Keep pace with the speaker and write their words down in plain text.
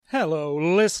Hello,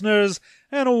 listeners,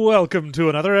 and welcome to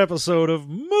another episode of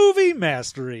Movie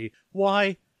Mastery.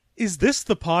 Why, is this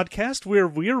the podcast where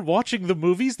we're watching the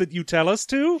movies that you tell us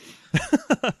to?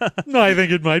 No, I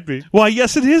think it might be. Why,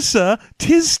 yes, it is, sir.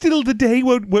 'Tis still the day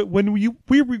when we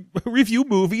review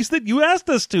movies that you asked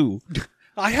us to.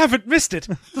 I haven't missed it.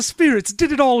 The spirits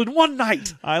did it all in one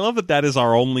night. I love that is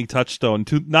our only touchstone.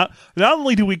 To not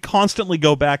only do we constantly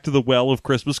go back to the well of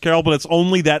Christmas Carol, but it's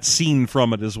only that scene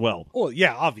from it as well. Well,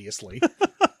 yeah, obviously.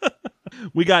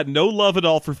 We got no love at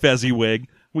all for Fezziwig.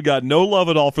 We got no love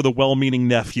at all for the well-meaning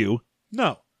nephew.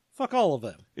 No, fuck all of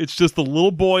them. It's just the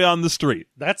little boy on the street.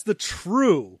 That's the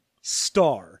true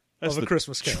star of A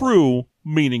Christmas Carol. True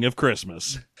meaning of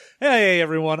Christmas. Hey,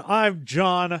 everyone, I'm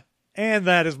John. And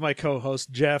that is my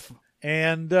co-host, Jeff.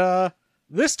 And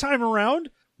this time around,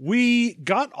 we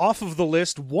got off of the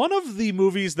list one of the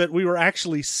movies that we were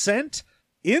actually sent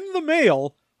in the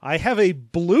mail. I have a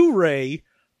Blu-ray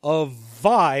of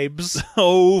Vibes.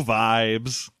 Oh,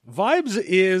 Vibes. Vibes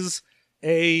is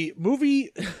a movie,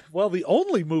 well, the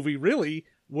only movie, really,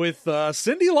 with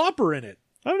Cyndi Lauper in it.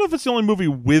 I don't know if it's the only movie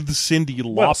with Cyndi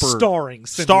Lauper. Well, starring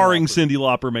Cyndi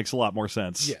Lauper makes a lot more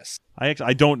sense. Yes. I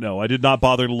don't know. I did not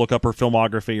bother to look up her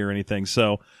filmography or anything,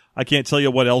 so I can't tell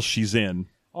you what else she's in.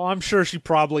 Oh, I'm sure she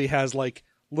probably has, like,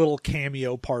 little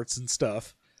cameo parts and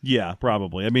stuff. Yeah,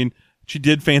 probably. I mean, she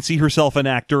did fancy herself an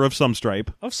actor of some stripe.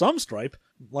 Of some stripe.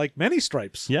 Like many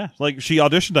stripes. Yeah, like she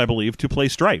auditioned, I believe, to play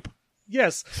Stripe.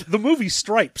 Yes, the movie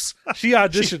Stripes. She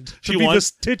auditioned to be this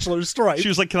titular Stripe. She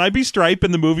was like, "Can I be Stripe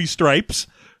in the movie Stripes?"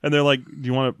 And they're like, "Do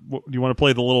you want to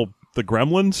play the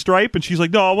gremlin Stripe?" And she's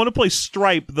like, "No, I want to play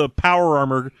Stripe, the Power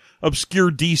Armor obscure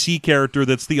DC character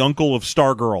that's the uncle of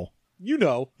Stargirl." You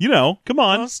know, come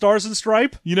on, Stars and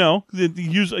Stripe. It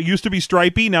used to be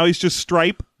Stripey, now he's just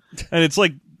Stripe, and it's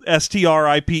like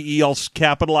STRIPE all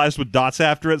capitalized with dots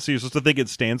after it, so you're supposed to think it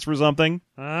stands for something.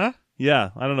 Huh? Yeah,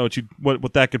 I don't know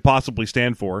what that could possibly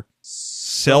stand for.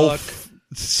 Titties.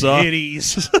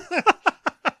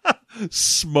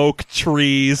 Smoke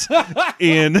trees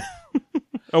in.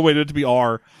 Oh wait, it had to be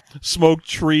R. Smoke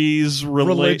trees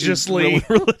religiously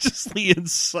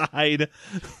inside.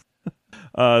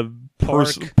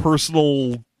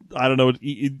 Personal. I don't know.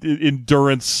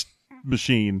 Endurance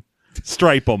machine.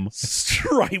 Stripe them.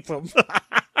 Stripe them.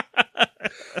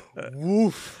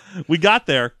 Woof. We got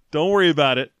there. Don't worry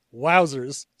about it.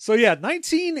 Wowzers. So yeah,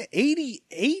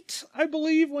 1988, I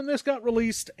believe, when this got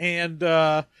released, and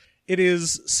it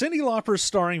is Cyndi Lauper's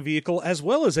starring vehicle, as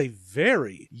well as a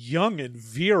very young and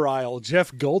virile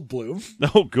Jeff Goldblum.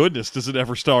 Oh goodness, does it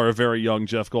ever star a very young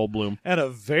Jeff Goldblum? And a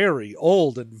very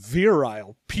old and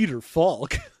virile Peter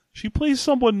Falk. She plays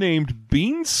someone named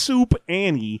Bean Soup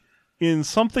Annie in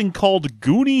something called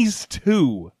Goonies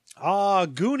 2. Ah,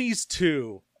 Goonies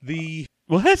 2.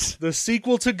 What? The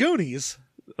sequel to Goonies.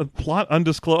 A plot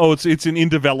undisclosed. Oh, it's an in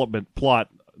development plot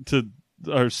to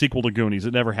or sequel to Goonies.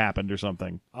 It never happened or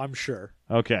something. I'm sure.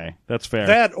 Okay, that's fair.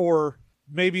 That, or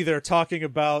maybe they're talking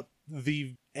about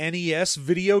the NES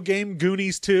video game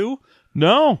Goonies 2.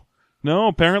 No.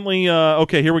 Apparently.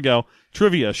 Okay, here we go.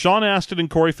 Trivia. Sean Astin and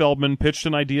Corey Feldman pitched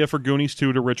an idea for Goonies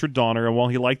 2 to Richard Donner, and while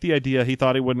he liked the idea, he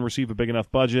thought he wouldn't receive a big enough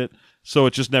budget, so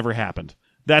it just never happened.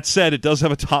 That said, it does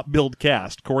have a top-billed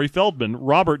cast. Corey Feldman,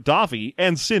 Robert Davi,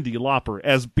 and Cyndi Lauper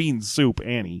as Bean Soup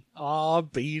Annie. Ah,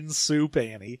 Bean Soup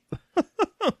Annie. Do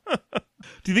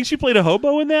you think she played a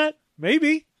hobo in that?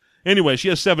 Maybe. Anyway, she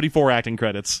has 74 acting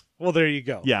credits. Well, there you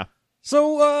go. Yeah.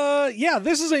 So,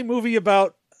 this is a movie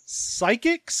about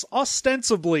psychics,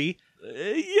 ostensibly.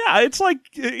 Yeah, it's like,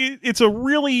 it's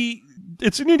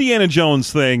an Indiana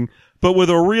Jones thing, but with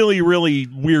a really, really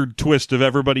weird twist of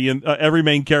everybody in every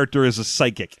main character is a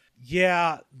psychic.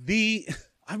 Yeah,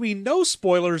 no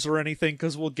spoilers or anything,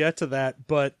 because we'll get to that,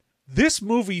 but this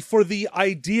movie, for the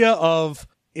idea of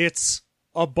it's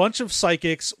a bunch of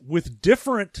psychics with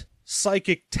different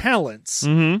psychic talents,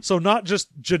 so not just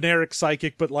generic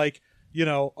psychic, but like,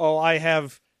 I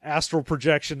have astral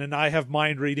projection, and I have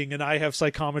mind reading, and I have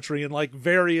psychometry, and like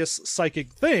various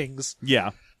psychic things. Yeah.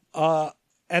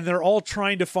 And they're all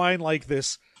trying to find like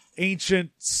this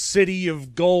ancient city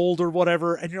of gold or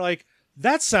whatever. And you're like,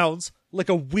 that sounds like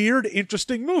a weird,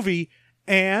 interesting movie.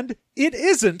 And it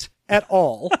isn't at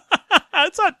all.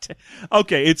 It's not.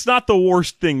 Okay, it's not the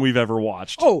worst thing we've ever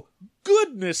watched. Oh,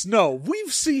 goodness, no.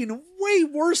 We've seen way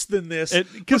worse than this.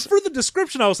 Because for the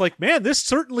description, I was like, man, this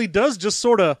certainly does just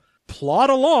sort of plot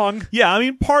along. Yeah, I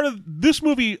mean, part of this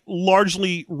movie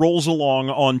largely rolls along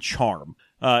on charm.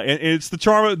 And it's the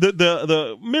charm,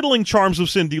 the middling charms of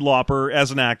Cyndi Lauper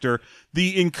as an actor,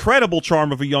 the incredible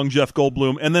charm of a young Jeff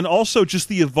Goldblum, and then also just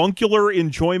the avuncular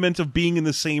enjoyment of being in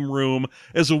the same room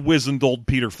as a wizened old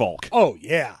Peter Falk. Oh,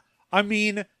 yeah. I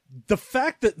mean, the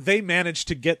fact that they managed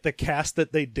to get the cast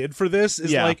that they did for this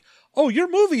is like, oh, your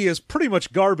movie is pretty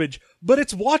much garbage, but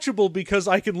it's watchable because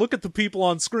I can look at the people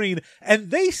on screen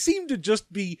and they seem to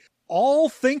just be all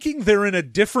thinking they're in a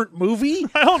different movie.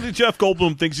 I don't think Jeff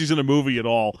Goldblum thinks he's in a movie at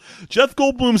all. Jeff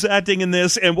Goldblum's acting in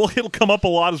this, and it'll come up a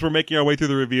lot as we're making our way through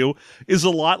the review, is a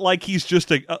lot like he's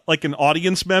just like an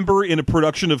audience member in a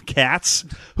production of Cats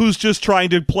who's just trying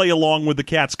to play along with the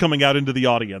cats coming out into the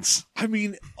audience. I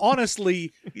mean,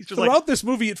 honestly, just throughout this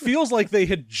movie, it feels like they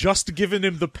had just given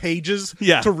him the pages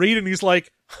Yeah. to read, and he's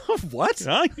like, what?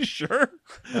 Are you sure?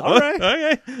 All right.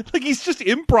 Okay. Like he's just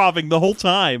improvising the whole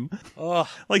time. Ugh.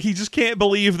 Like he just can't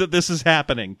believe that this is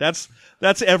happening. That's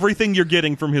everything you're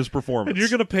getting from his performance. And you're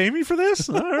going to pay me for this?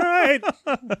 All right.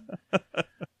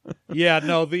 Yeah,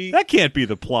 no, that can't be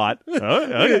the plot.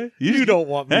 Okay. You don't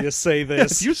want me to say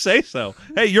this. You say so.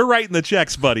 Hey, you're writing the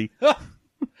checks, buddy.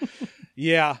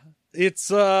 Yeah,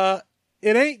 it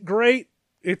ain't great.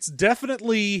 It's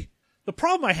definitely, the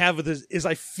problem I have with this is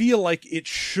I feel like it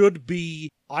should be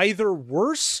either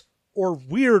worse or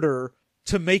weirder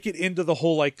to make it into the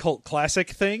whole like cult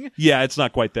classic thing. Yeah, it's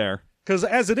not quite there. Because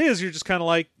as it is, you're just kind of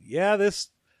like, yeah, this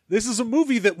is a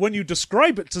movie that when you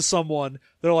describe it to someone,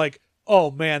 they're like,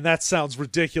 oh man, that sounds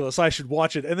ridiculous, I should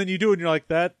watch it. And then you do it and you're like,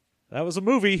 that was a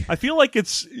movie. I feel like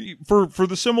it's for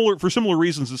similar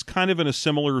reasons, it's kind of in a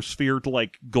similar sphere to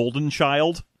like Golden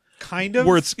Child. Kind of.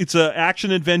 Where it's a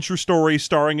action adventure story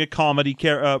starring a comedy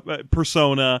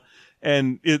persona,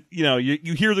 and it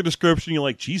you hear the description, you're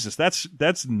like, Jesus, that's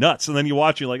nuts, and then you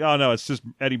watch, you're like, oh no, it's just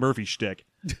Eddie Murphy shtick.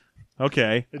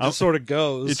 Okay, it just sort of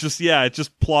goes. It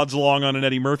just plods along on an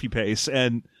Eddie Murphy pace,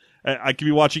 and I could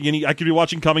be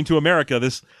watching Coming to America.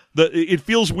 It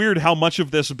feels weird how much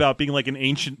of this about being like an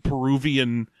ancient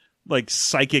Peruvian like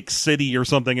psychic city or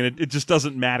something, and it just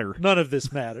doesn't matter. None of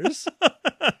this matters.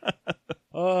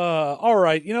 All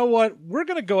right, you know what? We're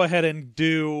going to go ahead and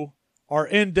do our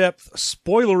in-depth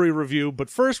spoilery review, but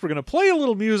first we're going to play a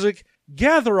little music,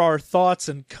 gather our thoughts,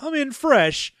 and come in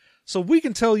fresh so we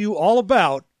can tell you all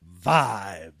about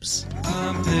Vibes.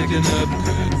 I'm picking up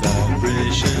good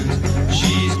vibrations.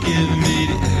 She's giving me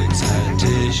the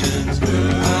excitations.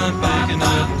 I'm picking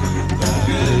up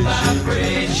good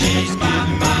vibrations. She's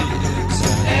giving me the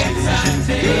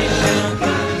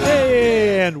excitations.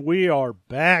 And we are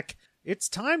back. It's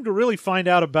time to really find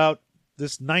out about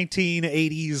this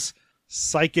 1980s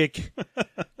psychic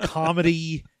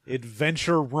comedy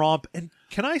adventure romp. And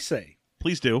can I say,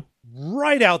 please do,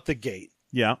 right out the gate,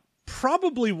 yeah,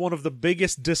 probably one of the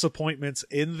biggest disappointments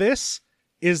in this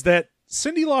is that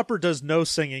Cyndi Lauper does no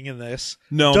singing in this.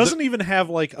 No, doesn't even have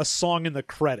like a song in the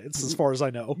credits, as far as I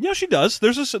know. Yeah, she does.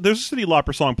 There's a Cyndi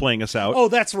Lauper song playing us out. Oh,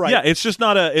 that's right. Yeah, it's just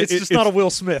not a. It's not a Will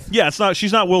Smith. Yeah, it's not.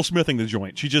 She's not Will Smithing the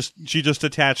joint. She just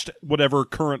attached whatever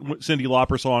current Cyndi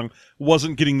Lauper song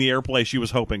wasn't getting the airplay she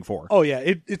was hoping for. Oh yeah,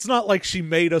 it's not like she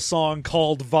made a song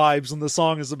called Vibes and the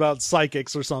song is about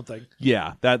psychics or something.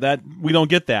 Yeah, that we don't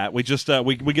get that. We just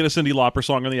we get a Cyndi Lauper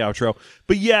song on the outro.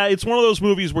 But yeah, it's one of those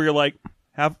movies where you're like,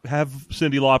 have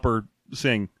Cyndi Lauper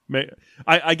sing.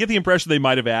 I get the impression they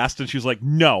might have asked, and she's like,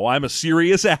 no, I'm a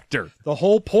serious actor. The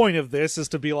whole point of this is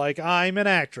to be like, I'm an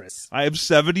actress. I have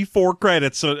 74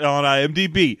 credits on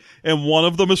IMDb, and one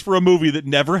of them is for a movie that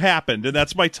never happened, and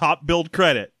that's my top billed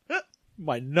credit.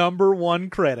 My number one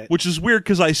credit. Which is weird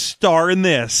because I star in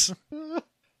this.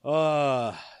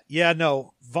 Yeah,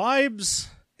 no. Vibes,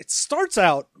 it starts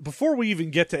out, before we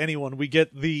even get to anyone, we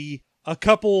get a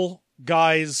couple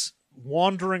guys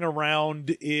wandering around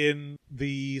in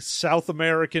the South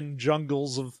American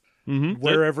jungles of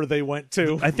wherever they went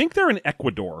to. I think they're in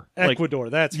Ecuador. Ecuador,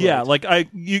 that's right. Yeah, like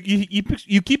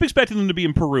you keep expecting them to be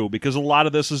in Peru because a lot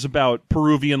of this is about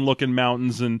Peruvian-looking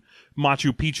mountains and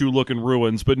Machu Picchu-looking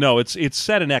ruins, but no, it's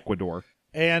set in Ecuador.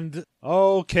 And,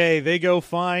 okay, they go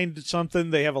find something.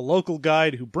 They have a local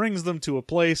guide who brings them to a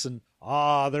place, and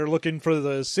they're looking for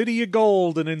the City of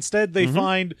Gold, and instead they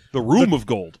find the Room of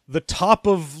Gold, the top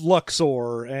of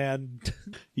Luxor, and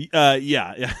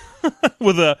yeah,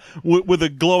 with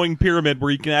a glowing pyramid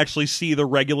where you can actually see the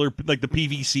regular, like the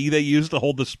PVC they use to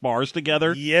hold the spars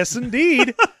together. Yes,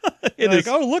 indeed.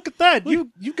 Oh, look at that!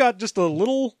 You got just a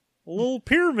little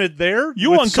pyramid there.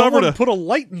 You uncovered put a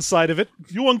light inside of it.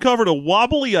 You uncovered a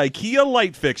wobbly IKEA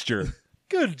light fixture.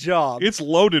 Good job. It's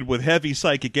loaded with heavy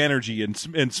psychic energy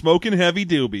and smoking heavy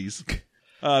doobies.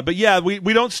 But yeah,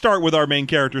 we don't start with our main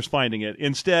characters finding it.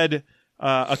 Instead,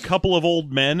 A couple of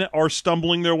old men are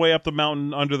stumbling their way up the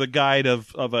mountain under the guide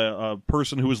of a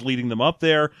person who is leading them up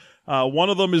there. One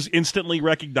of them is instantly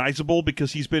recognizable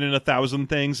because he's been in 1,000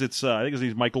 things. It's I think his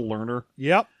name's Michael Lerner.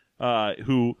 Yep.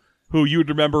 Who you'd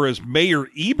remember as Mayor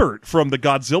Ebert from the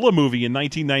Godzilla movie in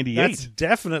 1998. That's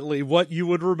definitely what you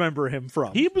would remember him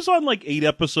from. He was on like 8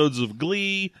 episodes of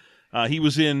Glee. He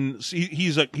was in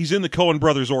he's in the Coen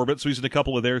Brothers orbit, so he's in a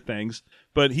couple of their things.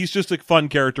 But he's just a fun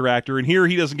character actor, and here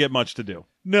he doesn't get much to do.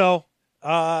 No.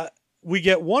 We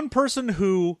get one person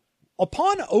who,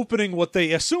 upon opening what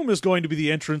they assume is going to be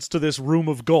the entrance to this room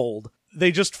of gold,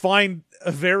 they just find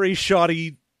a very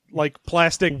shoddy, like,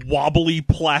 plastic, Wobbly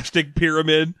plastic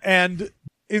pyramid. and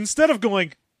instead of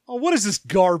going, oh, what is this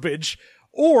garbage?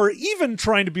 Or even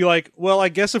trying to be like, well, I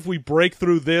guess if we break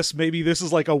through this, maybe this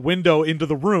is like a window into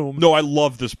the room. No, I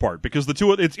love this part because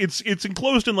it's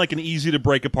enclosed in like an easy to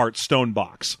break apart stone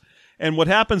box. And what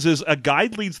happens is a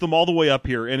guide leads them all the way up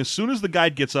here, and as soon as the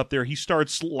guide gets up there, he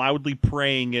starts loudly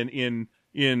praying in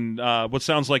what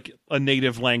sounds like a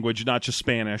native language, not just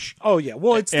Spanish. Oh, yeah.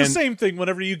 Well, it's the And- same thing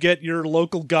whenever you get your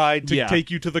local guide to Yeah. take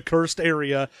you to the cursed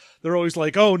area. They're always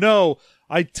like, oh, no,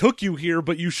 I took you here,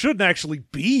 but you shouldn't actually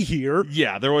be here.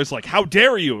 Yeah, they're always like, "How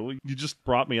dare you? You just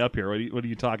brought me up here. What are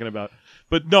you talking about?"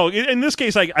 But no, in this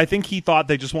case, I think he thought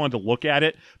they just wanted to look at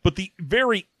it. But the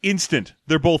very instant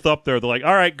they're both up there, they're like,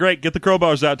 "All right, great, get the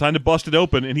crowbars out, time to bust it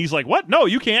open." And he's like, "What? No,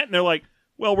 you can't." And they're like,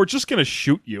 "Well, we're just gonna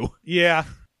shoot you." Yeah.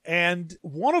 And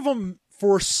one of them,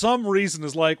 for some reason,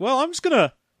 is like, well, I'm just going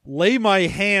to lay my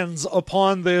hands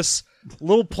upon this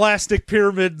little plastic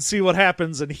pyramid and see what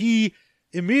happens. And he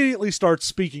immediately starts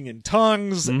speaking in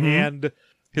tongues, and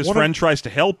His one friend tries to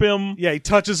help him. he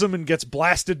touches him and gets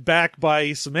blasted back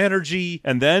by some energy.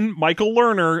 And then Michael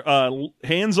Lerner,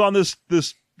 hands on this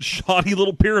shoddy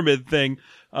little pyramid thing,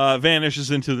 vanishes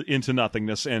into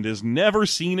nothingness and is never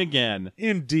seen again.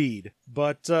 Indeed.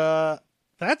 But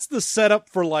that's the setup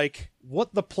for, like,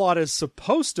 what the plot is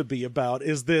supposed to be about,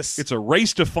 is this... It's a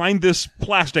race to find this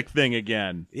plastic thing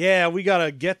again. yeah, we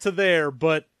gotta get to there,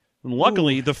 but... And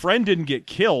luckily, the friend didn't get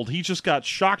killed. He just got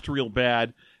shocked real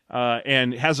bad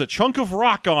and has a chunk of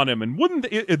rock on him. And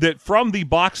that from the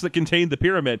box that contained the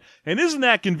pyramid. And isn't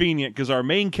that convenient? Because our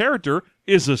main character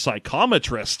is a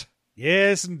psychometrist.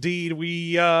 Yes, indeed.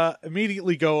 We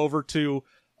immediately go over to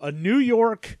a New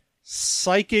York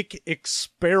psychic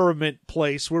experiment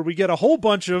place where we get a whole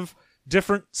bunch of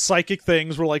different psychic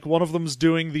things where, like, one of them's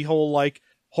doing the whole, like,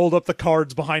 hold up the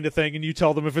cards behind a thing and you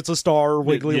tell them if it's a star or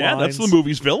wiggly Yeah, lines. that's the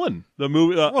movie's villain. The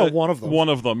movie. Well, one of them. One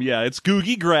of them. Yeah, it's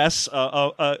Googie Gress,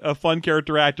 a fun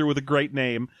character actor with a great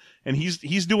name, and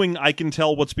he's doing I can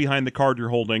tell what's behind the card you're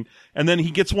holding, and then he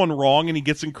gets one wrong and he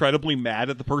gets incredibly mad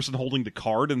at the person holding the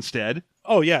card instead.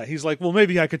 Oh, yeah. He's like, well,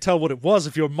 maybe I could tell what it was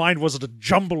if your mind wasn't a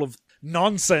jumble of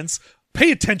nonsense.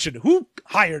 Pay attention. Who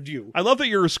hired you? I love that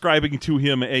you're ascribing to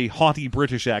him a haughty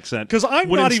British accent. Because I'm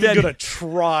when not even instead- going to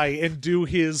try and do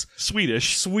his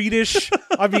Swedish.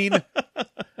 I mean,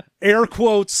 air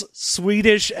quotes,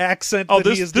 Swedish accent Oh,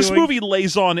 that he is this doing. movie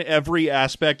lays on every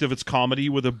aspect of its comedy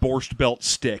with a Borscht Belt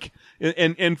stick.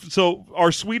 And so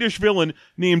our Swedish villain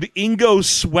named Ingo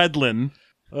Swedlin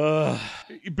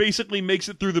basically makes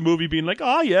it through the movie being like,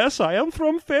 "Ah, yes, I am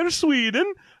from fair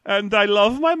Sweden, and I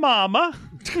love my mama."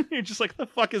 You're just like, the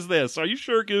fuck is this? Are you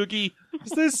sure, Googie?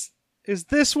 Is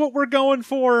this what we're going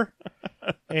for?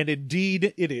 And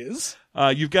indeed it is.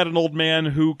 You've got an old man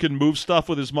who can move stuff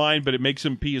with his mind, but it makes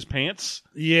him pee his pants.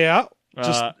 Yeah.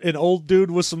 Just an old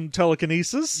dude with some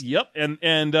telekinesis. Yep,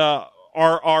 and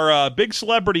our big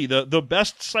celebrity, the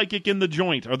best psychic in the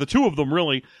joint, or the two of them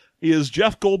really, is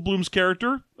Jeff Goldblum's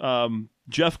character,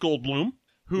 Jeff Goldblum,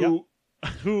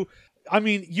 who I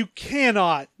mean, you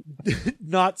cannot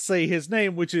not say his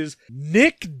name, which is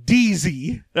Nick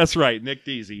Deasy. That's right, Nick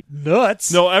Deasy.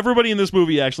 Nuts. No, everybody in this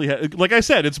movie actually like I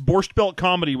said, it's Borscht Belt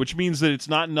comedy, which means that it's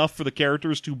not enough for the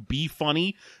characters to be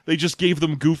funny. They just gave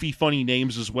them goofy, funny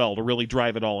names as well to really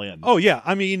drive it all in. Oh, yeah.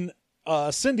 I mean,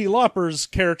 Cyndi Lauper's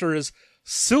character is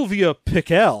Sylvia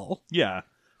Pickell. Yeah.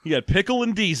 You got Pickle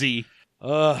and Deasy.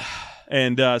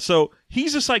 And so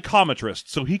he's a psychometrist,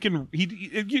 so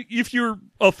if you're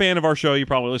a fan of our show, you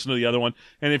probably listen to the other one,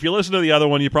 and if you listen to the other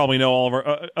one, you probably know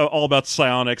all about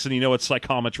psionics, and you know what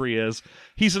psychometry is.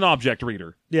 He's an object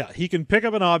reader. Yeah, he can pick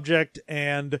up an object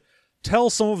and tell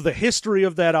some of the history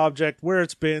of that object, where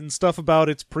it's been, stuff about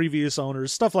its previous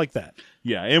owners, stuff like that.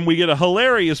 Yeah, and we get a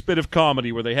hilarious bit of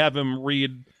comedy where they have him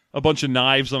read a bunch of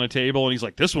knives on a table, and he's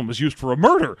like, "This one was used for a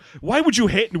murder. Why would you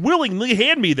willingly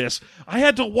hand me this? I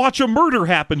had to watch a murder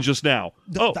happen just now."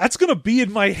 Oh, That's going to be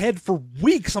in my head for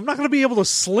weeks. I'm not going to be able to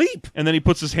sleep. and then he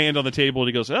puts his hand on the table and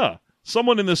he goes,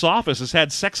 someone in this office has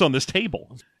had sex on this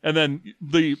table. And then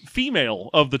the female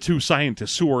of the two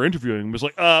scientists who were interviewing was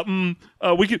like,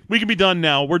 we can be done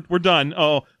now. We're done.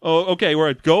 Oh, okay,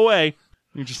 go away.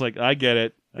 You're just like, I get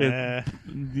it.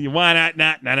 Why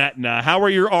not? How are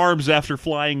your arms after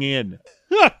flying in?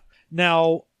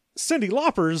 Now, Cyndi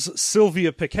Lauper's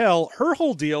Sylvia Piquel, her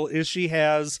whole deal is she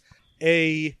has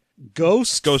a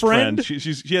ghost friend.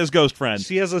 She has ghost friend.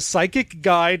 She has a psychic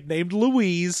guide named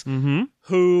Louise,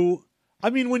 who, I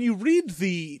mean, when you read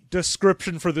the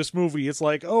description for this movie, it's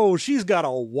like, oh, she's got a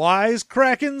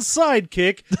wisecracking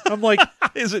sidekick. I'm like,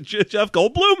 is it Jeff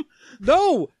Goldblum?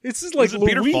 No, it's just like Is it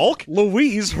Peter Falk?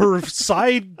 Louise, her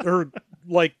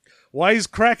like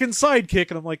wisecracking sidekick,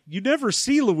 and I'm like, you never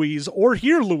see Louise or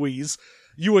hear Louise.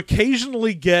 You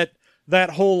occasionally get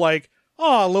that whole like,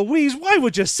 "Oh, Louise, why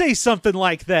would you say something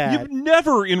like that?" You've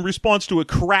never in response to a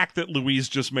crack that Louise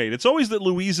just made. It's always that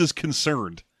Louise is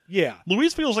concerned. Yeah.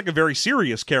 Louise feels like a very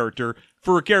serious character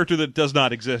for a character that does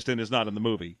not exist and is not in the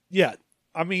movie. Yeah.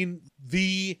 I mean,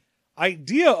 the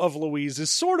idea of Louise is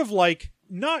sort of like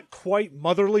not quite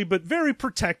motherly, but very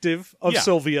protective of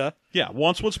Sylvia. Yeah,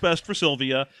 wants what's best for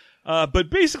Sylvia. But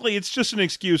basically, it's just an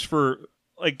excuse for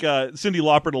like Cyndi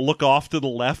Lauper to look off to the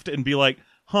left and be like,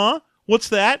 huh? What's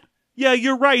that? Yeah,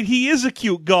 you're right. He is a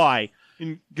cute guy.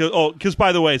 Because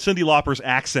by the way, Cyndi Lauper's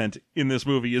accent in this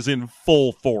movie is in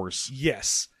full force.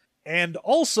 Yes. And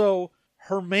also,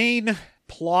 her main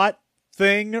plot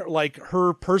thing, like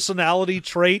her personality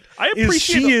trait,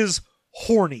 she is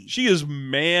horny. She is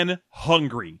man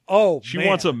hungry. Oh, she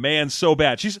wants a man so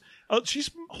bad. She's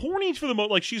horny for the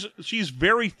most. Like she's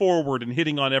very forward and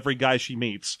hitting on every guy she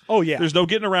meets. Oh yeah, there's no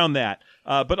getting around that.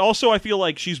 But also, I feel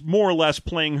like she's more or less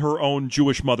playing her own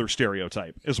Jewish mother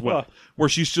stereotype as well, where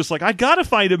she's just like, I gotta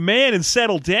find a man and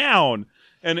settle down.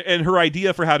 And her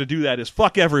idea for how to do that is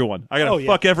fuck everyone. I gotta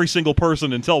fuck every single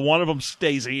person until one of them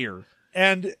stays here.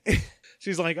 And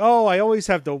she's like, oh, I always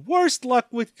have the worst luck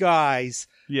with guys.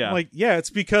 Yeah. I'm like, yeah, it's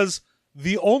because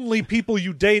the only people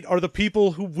you date are the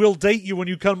people who will date you when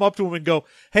you come up to them and go,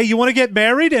 hey, you want to get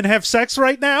married and have sex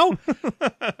right now?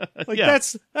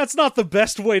 That's not the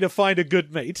best way to find a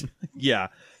good mate. Yeah.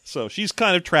 So she's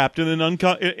kind of trapped in an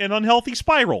unhealthy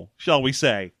spiral, shall we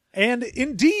say. And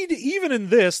indeed, even in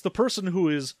this, the person who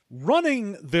is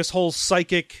running this whole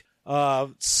psychic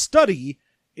study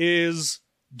is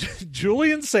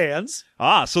Julian Sands.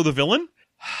 Ah, so the villain?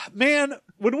 Man,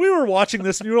 when we were watching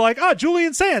this and you were like,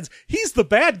 Julian Sands, he's the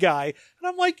bad guy. And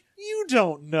I'm like, you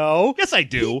don't know. Yes, I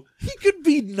do. He could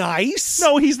be nice.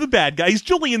 No, he's the bad guy. He's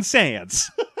Julian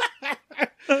Sands.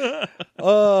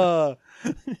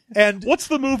 And what's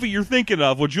the movie you're thinking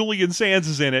of where Julian Sands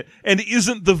is in it and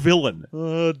isn't the villain?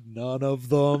 None of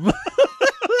them.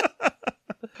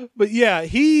 But yeah,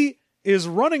 he is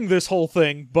running this whole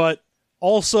thing, but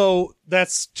also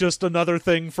that's just another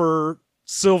thing for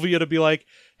Sylvia to be like,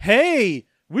 hey,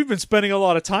 we've been spending a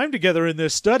lot of time together in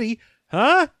this study,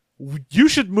 huh? You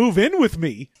should move in with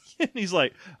me. And he's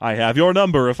like, I have your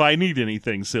number if I need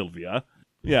anything, Sylvia.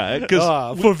 Yeah,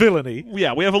 because for villainy.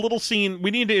 Yeah, we have a little scene. We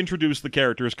need to introduce the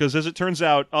characters because, as it turns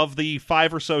out, of the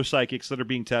 5 or so psychics that are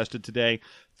being tested today,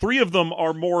 3 of them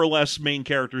are more or less main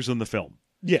characters in the film.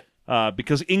 Yeah.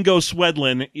 Because Ingo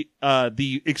Swedlin,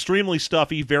 the extremely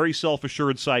stuffy, very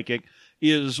self-assured psychic,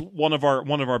 is one of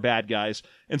our bad guys,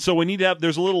 and so we need to have.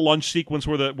 There's a little lunch sequence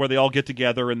where they all get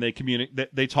together and they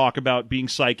communicate. They talk about being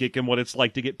psychic and what it's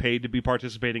like to get paid to be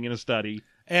participating in a study.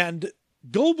 And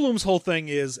Goldblum's whole thing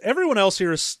is everyone else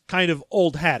here is kind of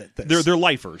old hat at this. They're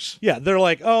lifers. Yeah, they're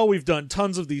like, oh, we've done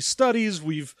tons of these studies.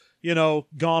 We've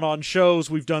gone on shows.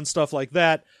 We've done stuff like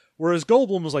that. Whereas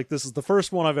Goldblum was like, this is the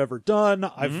first one I've ever done.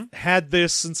 I've had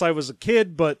this since I was a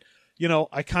kid, but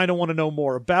I kind of want to know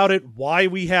more about it, why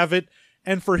we have it.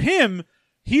 And for him,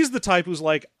 he's the type who's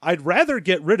like, I'd rather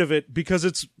get rid of it because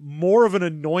it's more of an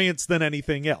annoyance than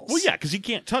anything else. Well, yeah, because he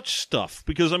can't touch stuff.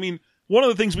 Because, I mean, one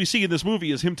of the things we see in this movie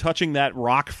is him touching that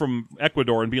rock from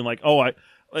Ecuador and being like, oh,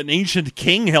 an ancient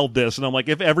king held this. And I'm like,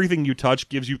 if everything you touch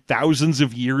gives you thousands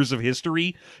of years of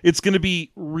history, it's going to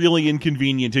be really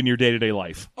inconvenient in your day-to-day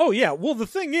life. Oh, yeah. Well, the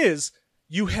thing is,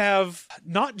 you have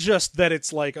not just that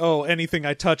it's like, oh, anything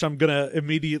I touch, I'm going to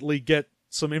immediately get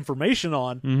some information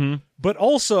on, but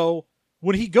also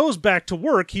when he goes back to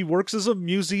work, he works as a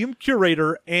museum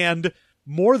curator, and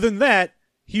more than that,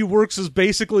 he works as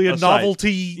basically a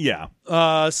novelty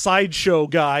sideshow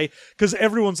guy, because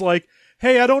everyone's like,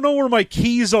 hey, I don't know where my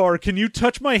keys are. Can you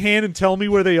touch my hand and tell me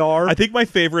where they are? I think my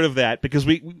favorite of that, because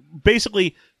we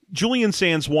basically, Julian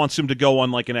Sands wants him to go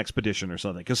on like an expedition or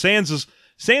something, because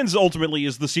Sands ultimately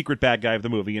is the secret bad guy of the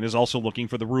movie and is also looking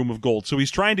for the Room of Gold. So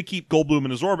he's trying to keep Goldblum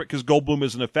in his orbit because Goldblum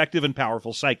is an effective and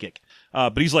powerful psychic.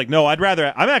 But he's like, no, I've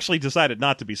actually decided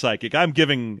not to be psychic. I'm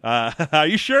giving, are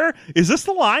you sure? Is this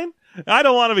the line? I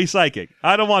don't want to be psychic.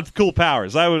 I don't want cool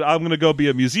powers. I'm going to go be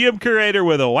a museum curator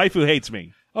with a wife who hates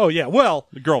me. Oh, yeah. Well,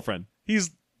 The girlfriend.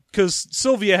 Because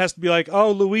Sylvia has to be like,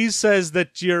 oh, Louise says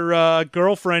that your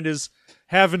girlfriend is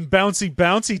having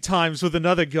bouncy times with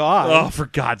another guy. Oh, for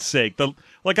God's sake.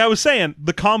 Like I was saying,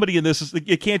 the comedy in this is,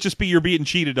 it can't just be you're being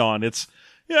cheated on. It's,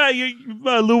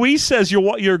 Louise says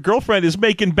your girlfriend is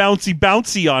making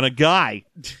bouncy on a guy.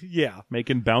 Yeah.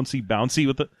 Making bouncy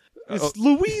with the... Is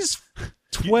Louise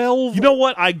 12? You know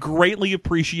what? I greatly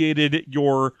appreciated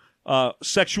your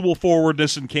sexual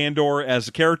forwardness and candor as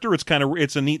a character.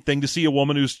 It's a neat thing to see a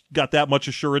woman who's got that much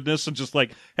assuredness and just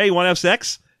like, hey, you want to have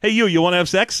sex? Hey, you want to have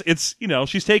sex? It's,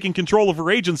 she's taking control of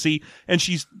her agency and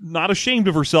she's not ashamed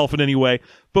of herself in any way.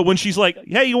 But when she's like,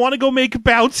 hey, you want to go make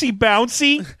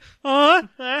bouncy?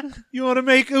 Huh? You want to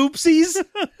make oopsies?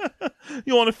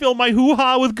 You want to fill my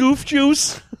hoo-ha with goof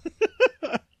juice?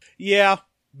 Yeah,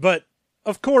 but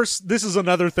of course, this is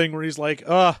another thing where he's like,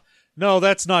 no,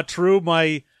 that's not true.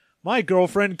 My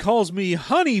girlfriend calls me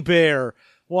Honey Bear.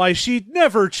 Why, she'd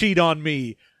never cheat on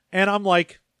me. And I'm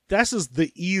like, this is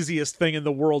the easiest thing in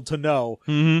the world to know.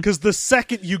 Because the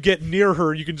second you get near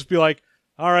her, you can just be like,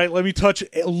 all right, let me touch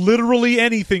literally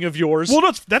anything of yours.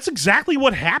 Well, that's exactly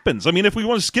what happens. I mean, if we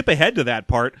want to skip ahead to that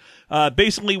part,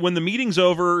 basically when the meeting's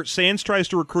over, Sands tries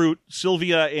to recruit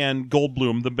Sylvia and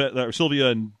Goldblum, Sylvia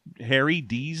and Harry,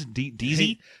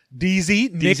 Deezy?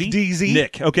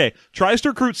 Nick, okay. Tries to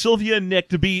recruit Sylvia and Nick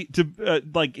to be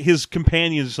like his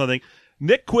companions or something.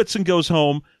 Nick quits and goes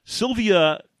home.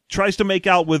 Sylvia tries to make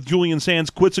out with Julian Sands,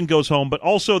 quits and goes home, but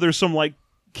also there's some like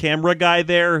camera guy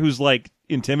there who's like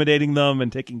intimidating them and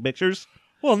taking pictures.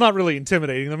 Well, not really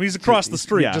intimidating them. He's across the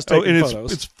street just taking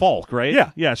photos. It's Falk, right?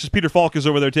 Yeah. Yeah, it's just Peter Falk is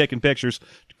over there taking pictures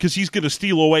because he's going to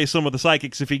steal away some of the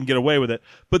psychics if he can get away with it.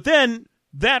 But then,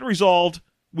 that resolved,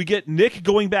 we get Nick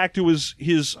going back to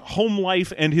his home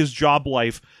life and his job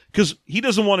life because he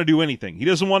doesn't want to do anything. He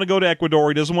doesn't want to go to Ecuador.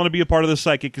 He doesn't want to be a part of the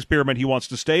psychic experiment. He wants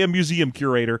to stay a museum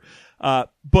curator.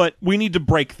 But we need to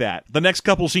break that. The next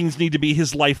couple scenes need to be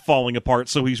his life falling apart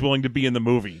so he's willing to be in the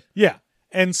movie. Yeah.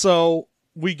 And so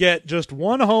we get just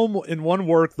one home and one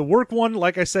work. The work one,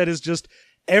 like I said, is just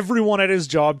everyone at his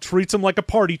job treats him like a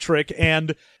party trick.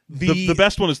 And the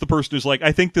best one is the person who's like,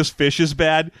 I think this fish is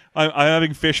bad. I'm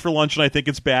having fish for lunch and I think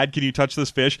it's bad. Can you touch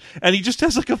this fish? And he just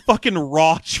has like a fucking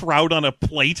raw trout on a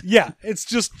plate. Yeah, it's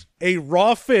just a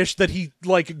raw fish that he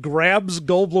like grabs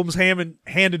Goldblum's hand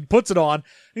and puts it on. And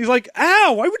he's like,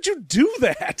 ow, why would you do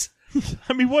that?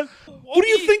 I mean, what do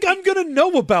you think I'm going to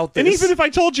know about this? And even if I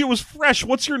told you it was fresh,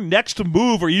 what's your next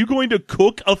move? Are you going to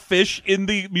cook a fish in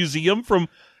the museum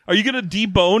are you going to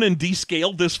debone and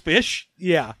descale this fish?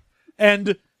 Yeah.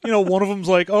 And, one of them's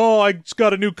like, oh, I just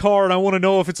got a new car and I want to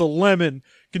know if it's a lemon.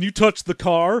 Can you touch the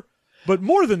car? But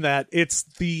more than that, it's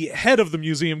the head of the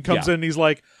museum comes in and he's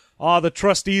like, the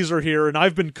trustees are here and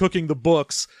I've been cooking the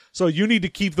books. So you need to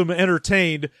keep them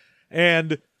entertained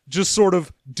and just sort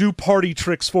of do party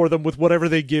tricks for them with whatever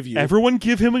they give you. Everyone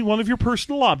give him one of your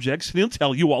personal objects and he'll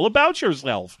tell you all about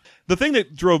yourself. The thing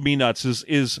that drove me nuts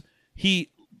is he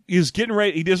is getting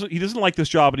ready. He doesn't like this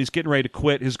job and he's getting ready to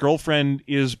quit. His girlfriend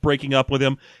is breaking up with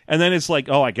him. And then it's like,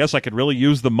 oh, I guess I could really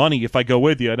use the money if I go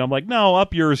with you. And I'm like, no,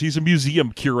 up yours. He's a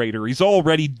museum curator. He's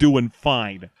already doing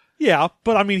fine. Yeah,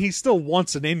 but I mean, he still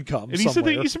wants an income. And he's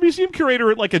a museum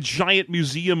curator at like a giant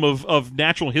museum of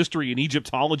natural history and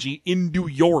Egyptology in New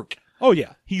York. Oh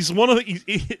yeah, he's one of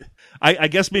the. I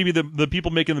guess maybe the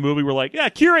people making the movie were like, yeah,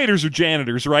 curators are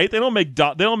janitors, right? They don't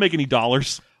make any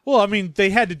dollars. Well, I mean, they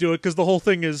had to do it because the whole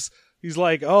thing is he's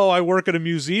like, oh, I work at a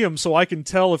museum, so I can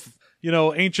tell if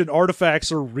ancient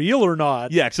artifacts are real or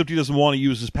not. Yeah, except he doesn't want to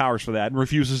use his powers for that and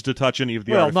refuses to touch any of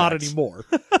the artifacts. Well, not anymore.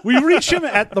 We reach him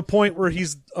at the point where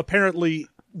he's apparently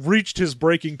reached his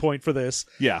breaking point for this.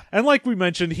 Yeah. And like we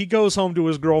mentioned, he goes home to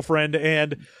his girlfriend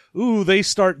and, they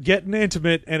start getting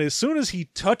intimate. And as soon as he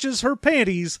touches her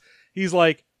panties, he's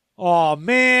like, aw,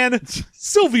 man,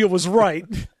 Sylvia was right.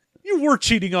 You were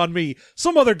cheating on me.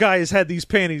 Some other guy has had these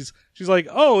panties. She's like,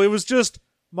 oh, it was just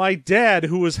my dad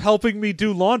who was helping me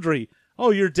do laundry.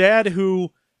 Oh, your dad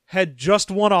who had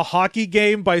just won a hockey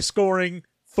game by scoring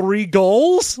 3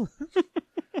 goals?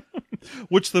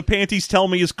 Which the panties tell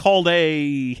me is called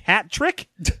a hat trick.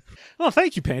 Oh,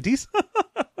 thank you, panties.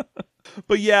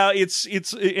 But yeah, it's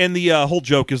and the whole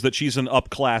joke is that she's an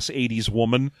upclass 80s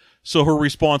woman. So her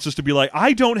response is to be like,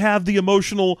 I don't have the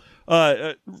emotional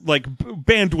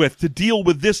bandwidth to deal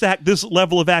with this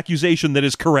level of accusation that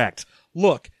is correct.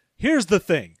 Look, here's the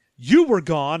thing. You were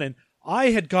gone, and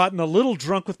I had gotten a little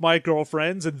drunk with my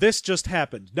girlfriends, and this just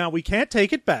happened. Now, we can't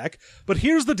take it back, but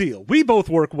here's the deal. We both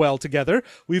work well together.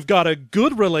 We've got a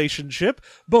good relationship,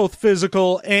 both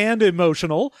physical and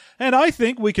emotional, and I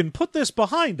think we can put this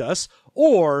behind us,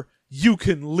 or you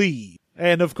can leave.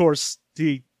 And, of course,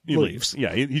 he leaves.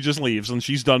 Yeah, he just leaves, and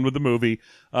she's done with the movie.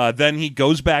 Then he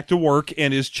goes back to work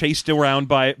and is chased around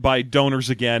by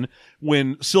donors again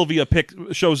when Sylvia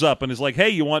shows up and is like, hey,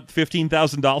 you want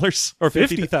 $15,000? Or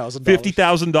 $50,000.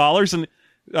 $50,000,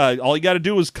 and all you got to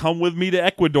do is come with me to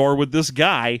Ecuador with this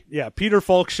guy. Yeah, Peter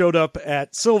Falk showed up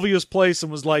at Sylvia's place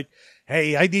and was like,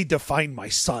 hey, I need to find my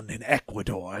son in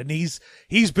Ecuador, and he's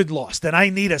been lost, and I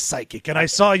need a psychic, and I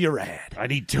saw your ad. I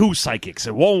need 2 psychics.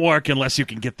 It won't work unless you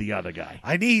can get the other guy.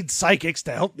 I need psychics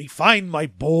to help me find my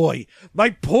boy.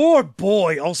 My poor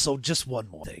boy. Also, just one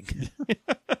more thing.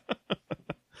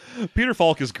 Peter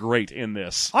Falk is great in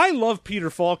this. I love Peter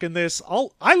Falk in this.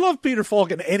 I love Peter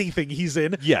Falk in anything he's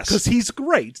in. Yes. Because he's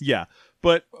great. Yeah,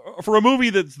 but for a movie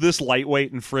that's this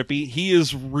lightweight and frippy, he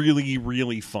is really,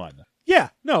 really fun. Yeah,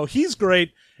 no, he's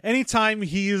great. Anytime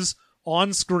he's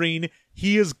on screen,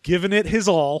 he is giving it his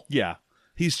all. Yeah.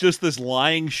 He's just this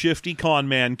lying, shifty con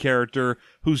man character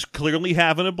who's clearly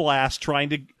having a blast trying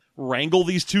to wrangle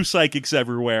these 2 psychics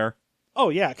everywhere. Oh,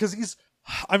 yeah, because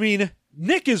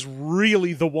Nick is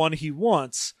really the one he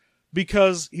wants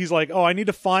because he's like, oh, I need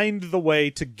to find the way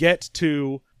to get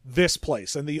to this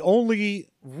place. And the only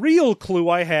real clue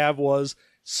I have was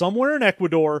somewhere in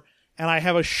Ecuador, and I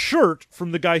have a shirt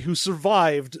from the guy who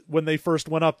survived when they first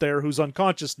went up there, who's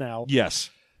unconscious now. Yes.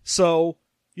 So,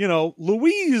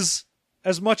 Louise,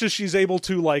 as much as she's able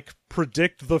to,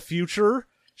 predict the future,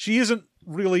 she isn't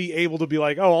really able to be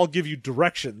like, oh, I'll give you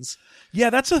directions. Yeah,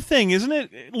 that's the thing, isn't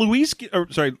it?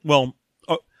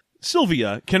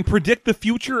 Sylvia can predict the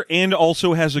future and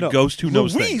also has a ghost who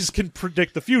knows things. Louise can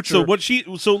predict the future.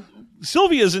 So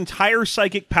Sylvia's entire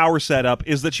psychic power setup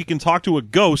is that she can talk to a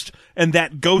ghost, and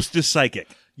that ghost is psychic.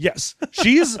 Yes.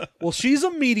 She's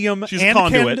a medium. She's a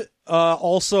conduit. Can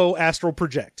also astral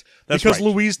project. That's because right.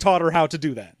 Louise taught her how to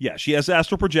do that. Yeah, she has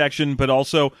astral projection, but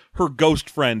also her ghost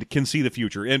friend can see the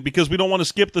future. And because we don't want to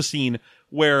skip the scene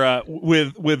where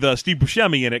with Steve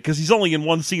Buscemi in it, because he's only in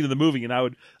one scene of the movie, and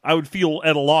I would feel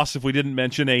at a loss if we didn't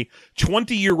mention a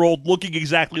 20-year-old looking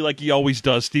exactly like he always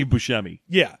does, Steve Buscemi.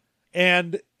 Yeah,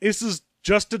 and this is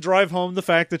just to drive home the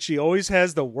fact that she always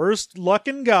has the worst luck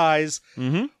in guys.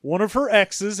 Mm-hmm. One of her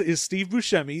exes is Steve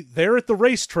Buscemi. They're at the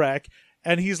racetrack,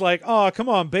 and he's like, "Oh, come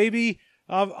on, baby.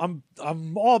 I'm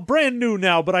all brand new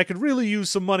now, but I could really use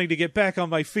some money to get back on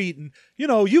my feet. And,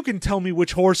 you can tell me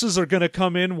which horses are going to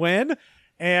come in when."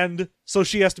 And so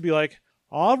she has to be like,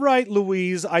 all right,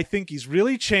 Louise, I think he's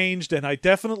really changed, and I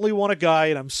definitely want a guy,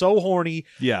 and I'm so horny.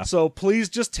 Yeah. So please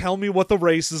just tell me what the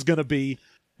race is going to be.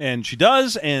 And she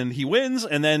does, and he wins,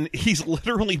 and then he's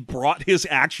literally brought his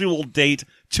actual date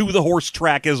to the horse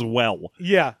track as well.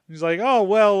 Yeah. He's like, oh,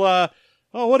 well,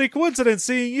 what a coincidence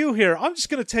seeing you here. I'm just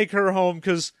going to take her home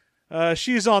because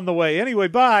she's on the way. Anyway,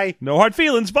 bye. No hard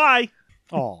feelings, bye.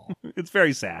 Oh, It's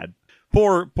very sad.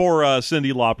 Poor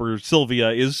Cyndi Lauper,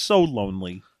 Sylvia, is so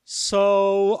lonely.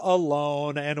 So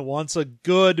alone and wants a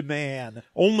good man.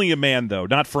 Only a man, though,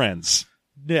 not friends.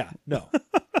 Yeah, no.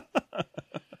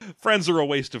 Friends are a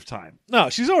waste of time. No,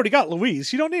 she's already got Louise.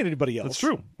 She don't need anybody else. That's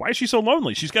true. Why is she so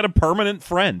lonely? She's got a permanent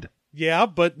friend. Yeah,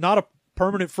 but not a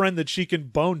permanent friend that she can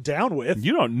bone down with.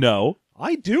 You don't know.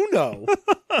 I do know.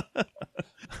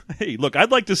 Hey, look,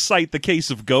 I'd like to cite the case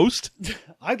of Ghost.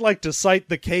 I'd like to cite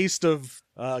the case of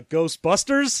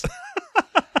Ghostbusters.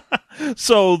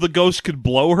 So the ghost could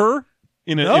blow her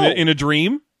in a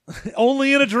dream.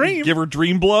 Only in a dream. Give her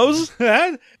dream blows.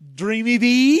 Dreamy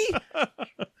bee.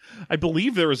 I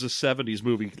believe there was a 70s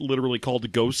movie literally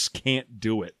called Ghosts Can't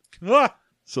Do It. Ah.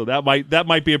 So that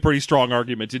might be a pretty strong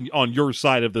argument on your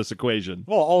side of this equation.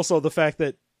 Well, also the fact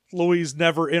that Louise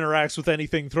never interacts with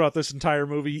anything throughout this entire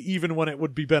movie, even when it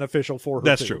would be beneficial for her.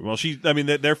 That's too. true. Well,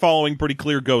 they're following pretty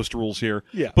clear Ghost rules here.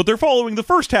 Yeah. But they're following the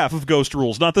first half of Ghost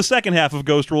rules, not the second half of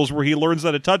Ghost rules where he learns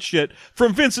how to touch shit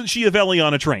from Vincent Schiavelli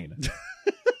on a train.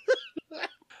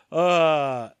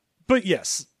 But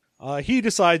yes, he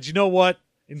decides, you know what?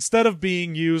 Instead of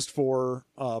being used for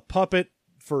puppet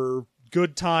for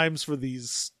good times for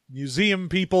these museum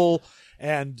people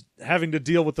and having to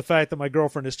deal with the fact that my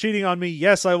girlfriend is cheating on me,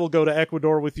 yes, I will go to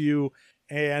Ecuador with you.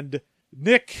 And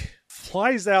Nick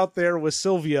flies out there with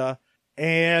Sylvia,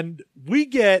 and we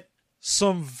get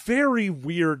some very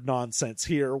weird nonsense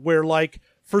here where, like,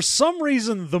 for some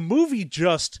reason, the movie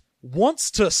just wants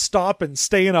to stop and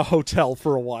stay in a hotel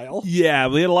for a while. Yeah,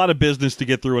 we had a lot of business to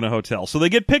get through in a hotel. So they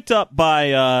get picked up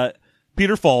by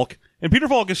Peter Falk, and Peter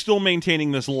Falk is still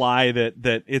maintaining this lie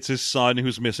that it's his son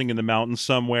who's missing in the mountains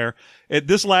somewhere.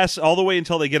 This lasts all the way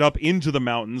until they get up into the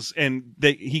mountains, and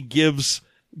he gives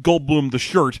Goldblum the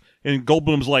shirt, and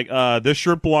Goldblum's like, this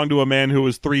shirt belonged to a man who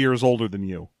was 3 years older than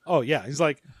you. Oh, yeah. He's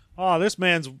like, oh, this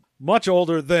man's much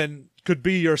older than could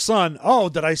be your son. Oh,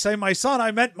 did I say my son?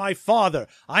 I meant my father.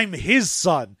 I'm his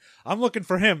son. I'm looking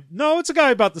for him. No, it's a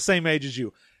guy about the same age as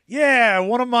you. Yeah,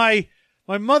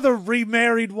 my mother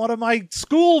remarried one of my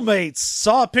schoolmates.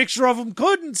 Saw a picture of him,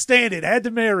 couldn't stand it, had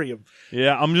to marry him.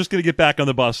 Yeah, I'm just going to get back on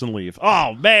the bus and leave.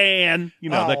 Oh, man.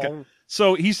 That guy.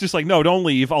 So he's just like, no, don't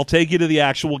leave. I'll take you to the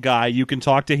actual guy. You can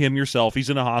talk to him yourself. He's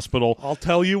in a hospital. I'll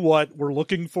tell you what, we're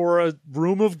looking for a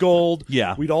room of gold.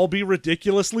 Yeah. We'd all be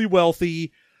ridiculously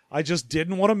wealthy. I just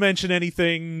didn't want to mention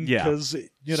anything because,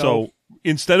 So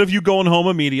instead of you going home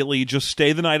immediately, just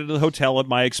stay the night at the hotel at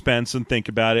my expense and think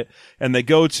about it. And they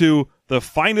go to the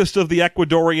finest of the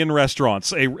Ecuadorian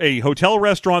restaurants, a hotel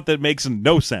restaurant that makes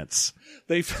no sense.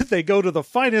 They go to the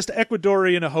finest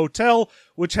Ecuadorian hotel,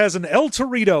 which has an El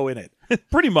Torito in it.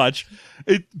 Pretty much.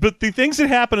 But the things that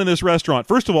happen in this restaurant,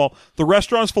 first of all, the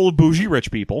restaurant's full of bougie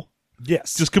rich people.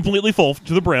 Yes. Just completely full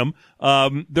to the brim.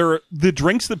 The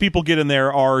drinks that people get in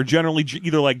there are generally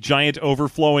either like giant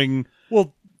overflowing.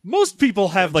 Well, most people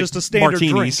have like just a standard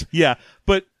martinis. drink. Yeah.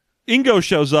 But Ingo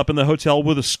shows up in the hotel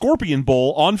with a scorpion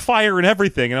bowl on fire and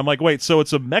everything. And I'm like, wait, so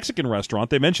it's a Mexican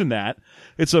restaurant. They mentioned that.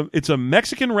 It's a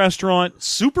Mexican restaurant.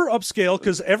 Super upscale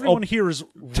because everyone here is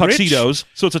rich. Tuxedos.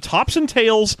 So it's a tops and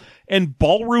tails and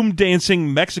ballroom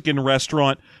dancing Mexican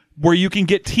restaurant where you can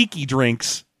get tiki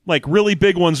drinks. Like really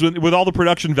big ones with all the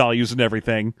production values and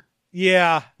everything.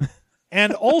 Yeah.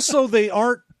 And also they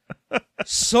aren't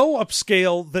so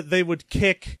upscale that they would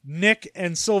kick Nick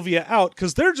and Sylvia out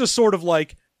because they're just sort of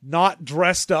like not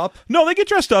dressed up. No, they get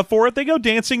dressed up for it. They go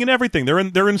dancing and everything. They're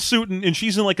in suit and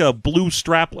she's in like a blue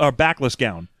backless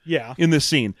gown. Yeah. In this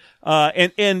scene.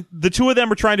 And the two of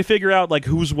them are trying to figure out like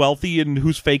who's wealthy and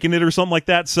who's faking it or something like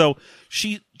that. So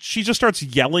she just starts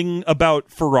yelling about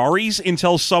Ferraris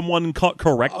until someone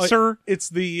corrects her.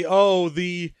 It's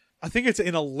I think it's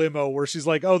in a limo where she's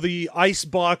like, oh, the ice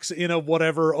box in a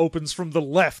whatever opens from the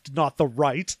left, not the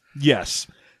right. Yes.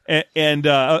 And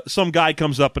some guy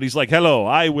comes up and he's like, hello,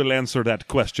 I will answer that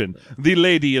question. The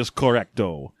lady is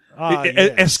correcto.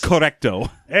 Yes. Es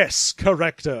correcto. Es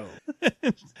correcto.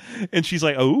 And she's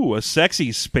like, oh, a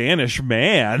sexy Spanish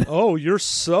man. Oh, you're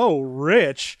so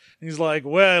rich. And he's like,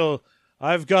 well,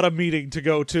 I've got a meeting to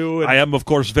go to. And I am, of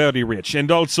course, very rich.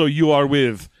 And also you are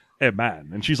with a man.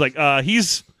 And she's like,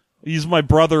 he's my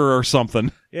brother or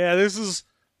something. Yeah, this is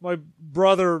my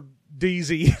brother,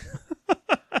 Deezy.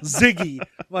 Ziggy.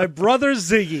 My brother,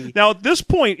 Ziggy. Now, at this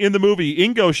point in the movie,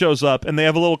 Ingo shows up and they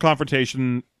have a little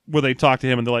confrontation where they talk to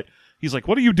him and he's like,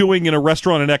 what are you doing in a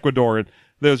restaurant in Ecuador? And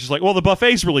they're just like, well, the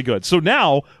buffet's really good. So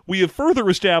now we have further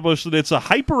established that it's a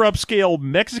hyper upscale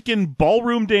Mexican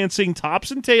ballroom dancing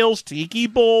tops and tails tiki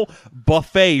bowl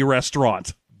buffet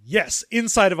restaurant. Yes,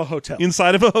 inside of a hotel.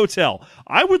 Inside of a hotel.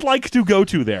 I would like to go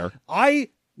to there. I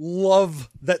love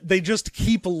that they just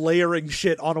keep layering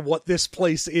shit on what this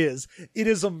place is. It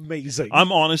is amazing.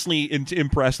 I'm honestly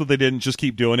impressed that they didn't just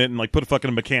keep doing it and like put a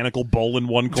fucking mechanical bowl in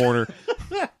one corner.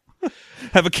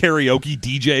 Have a karaoke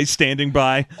DJ standing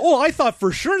by. Oh, I thought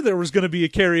for sure there was going to be a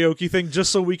karaoke thing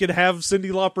just so we could have Cyndi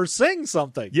Lauper sing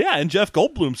something. Yeah, and Jeff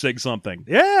Goldblum sing something.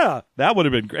 Yeah. That would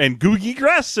have been great. And Googie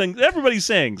Grass sings. Everybody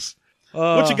sings.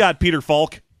 What you got, Peter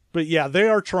Falk? But yeah, they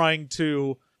are trying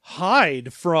to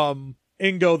hide from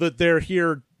Ingo that they're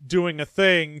here doing a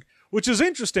thing, which is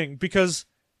interesting because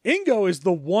Ingo is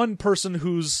the one person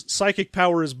whose psychic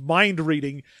power is mind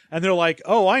reading, and they're like,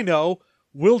 oh, I know,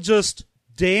 we'll just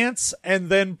dance and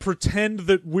then pretend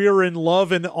that we're in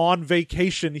love and on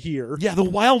vacation here. Yeah, the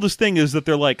wildest thing is that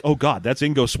they're like, oh god, that's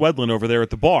Ingo Swedlin over there at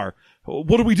the bar.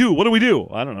 What do we do? What do we do?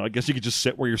 I don't know. I guess you could just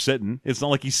sit where you're sitting. It's not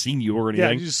like he's seen you or anything.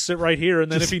 Yeah, you just sit right here,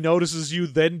 and then if he notices you,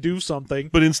 then do something.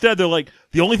 But instead, they're like,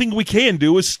 the only thing we can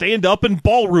do is stand up and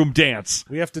ballroom dance.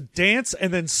 We have to dance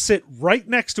and then sit right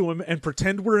next to him and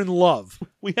pretend we're in love.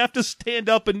 We have to stand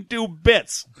up and do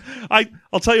bits.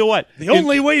 I'll tell you what. The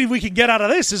only way we can get out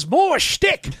of this is more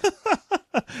shtick.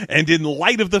 And in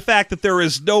light of the fact that there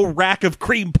is no rack of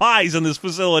cream pies in this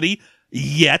facility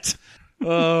yet,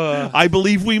 I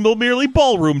believe we will merely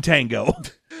ballroom tango.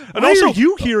 And Why also, are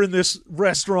you here in this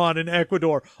restaurant in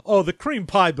Ecuador? Oh, the cream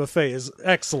pie buffet is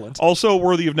excellent. Also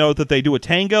worthy of note that they do a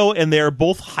tango, and they are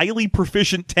both highly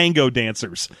proficient tango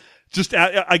dancers. Just,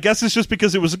 I guess it's just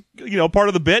because it was, part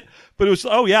of the bit, but it was,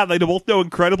 oh yeah, they both know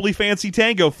incredibly fancy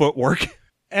tango footwork.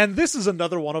 And this is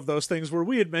another one of those things where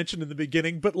we had mentioned in the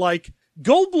beginning, but like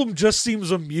Goldblum just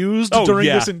seems amused during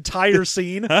this entire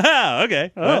scene.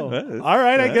 Okay. All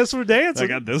right, I guess we're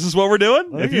dancing. This is what we're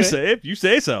doing. Okay. If you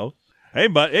say so. Hey,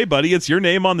 buddy, it's your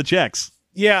name on the checks.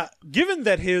 Yeah, given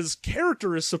that his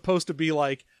character is supposed to be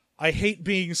like, I hate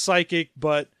being psychic,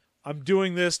 but I'm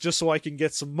doing this just so I can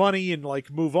get some money and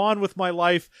like move on with my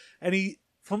life. And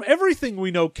from everything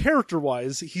we know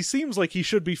character-wise, he seems like he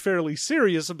should be fairly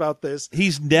serious about this.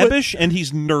 He's nebbish and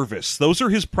he's nervous. Those are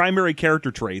his primary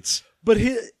character traits. But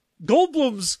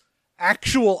Goldblum's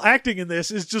actual acting in this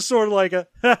is just sort of like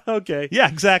okay. Yeah,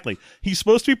 exactly. He's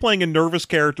supposed to be playing a nervous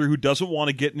character who doesn't want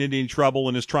to get into any trouble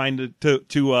and is trying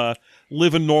to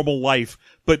live a normal life.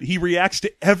 But he reacts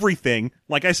to everything,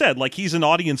 like I said, like he's an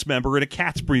audience member at a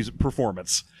Cats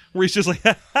performance. Where he's just like,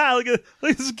 look at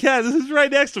this cat. This is right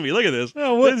next to me. Look at this.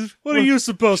 Oh, what are you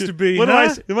supposed to be? Am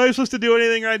I supposed to do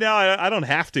anything right now? I don't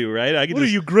have to, right? I can are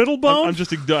you, Griddlebone?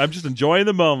 I'm just enjoying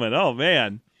the moment. Oh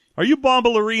man, are you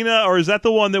Bombalurina, or is that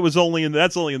the one that was only in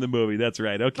the movie? That's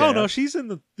right. Okay. Oh no, she's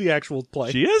in the actual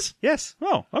play. She is? Yes.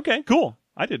 Oh, okay, cool.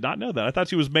 I did not know that. I thought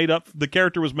she was made up. The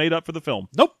character was made up for the film.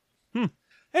 Nope.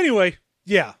 Anyway,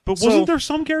 yeah. But wasn't there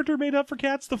some character made up for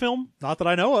Cats, the film? Not that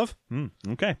I know of.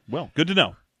 Okay. Well, good to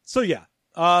know. So yeah,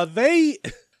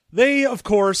 they of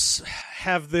course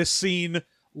have this scene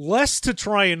less to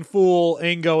try and fool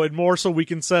Ingo and more so we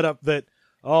can set up that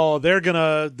they're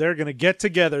gonna get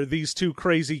together, these two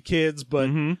crazy kids.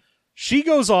 But she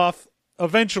goes off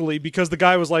eventually because the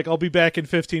guy was like, I'll be back in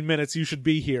 15 minutes, you should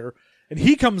be here. And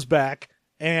he comes back,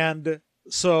 and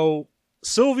so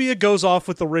Sylvia goes off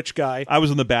with the rich guy. I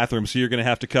was in the bathroom, so you're going to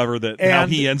have to cover that. How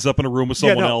he ends up in a room with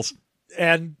someone else.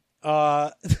 And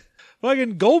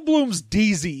fucking Goldblum's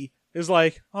DZ is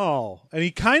like, oh. And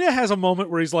he kind of has a moment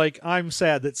where he's like, I'm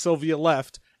sad that Sylvia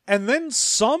left. And then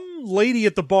some lady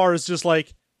at the bar is just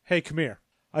like, hey, come here.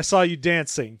 I saw you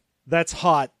dancing. That's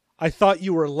hot. I thought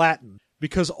you were Latin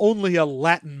because only a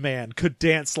Latin man could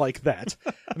dance like that.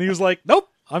 And he was like, nope.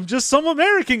 I'm just some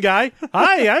American guy.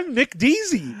 Hi, I'm Nick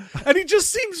Deasy. And he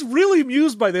just seems really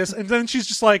amused by this. And then she's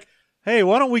just like, hey,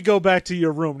 why don't we go back to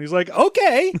your room? And he's like,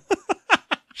 okay,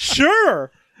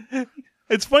 sure.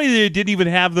 It's funny that it didn't even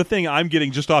have the thing I'm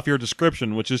getting just off your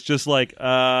description, which is just like,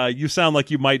 you sound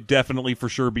like you might definitely for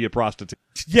sure be a prostitute.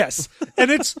 Yes. And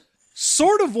it's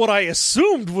sort of what I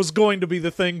assumed was going to be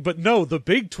the thing. But no, the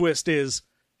big twist is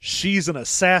she's an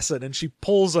assassin and she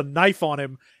pulls a knife on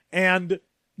him. And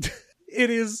it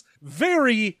is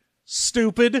very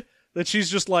stupid that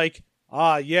she's just like,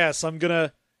 yes, I'm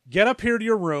gonna get up here to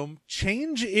your room,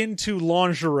 change into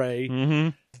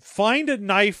lingerie, find a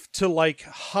knife to, like,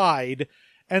 hide,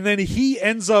 and then he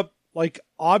ends up, like,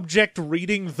 object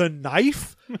reading the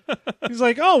knife? He's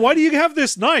like, oh, why do you have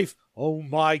this knife? Oh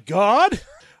my god!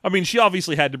 I mean, she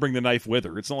obviously had to bring the knife with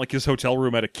her. It's not like his hotel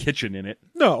room had a kitchen in it.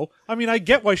 No. I mean, I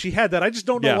get why she had that. I just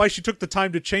don't know why she took the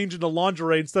time to change into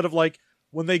lingerie instead of, like,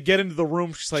 when they get into the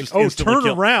room, she's like, turn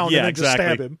around and then just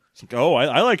stab him. It's like,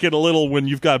 I like it a little when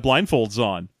you've got blindfolds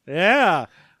on. Yeah.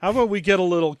 How about we get a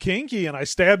little kinky and I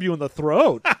stab you in the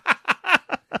throat?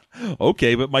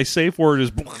 Okay, but my safe word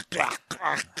is...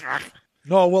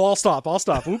 No, well, I'll stop.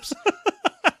 Oops.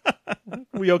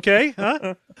 We okay?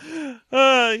 Huh?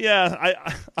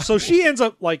 Yeah. So she ends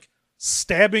up, like,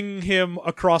 stabbing him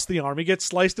across the arm. He gets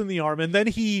sliced in the arm, and then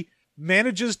he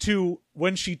manages to,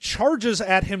 when she charges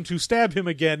at him to stab him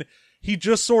again, he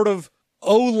just sort of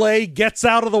Olay gets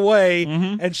out of the way,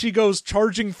 and she goes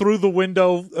charging through the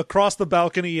window across the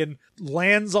balcony and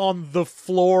lands on the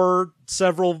floor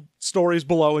several stories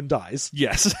below and dies.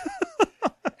 Yes.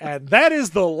 And that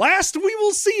is the last we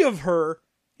will see of her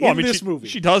in this movie.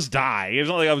 She does die. It's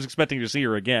not like I was expecting to see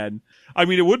her again. I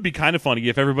mean, it would be kind of funny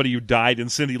if everybody who died in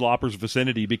Cyndi Lauper's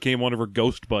vicinity became one of her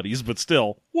ghost buddies, but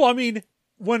still. Well, I mean,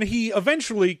 when he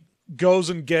eventually goes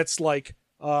and gets, like,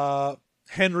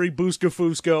 Henry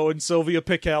Buscafusco and Sylvia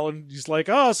Piquel, and he's like,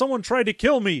 someone tried to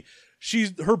kill me.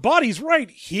 Her body's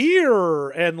right here.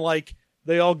 And, like,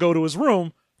 they all go to his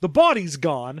room. The body's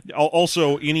gone.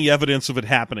 Also, any evidence of it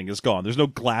happening is gone. There's no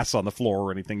glass on the floor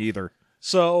or anything either.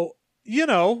 So,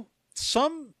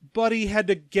 somebody had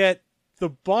to get the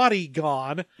body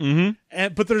gone.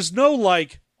 But there's no,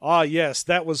 like, yes,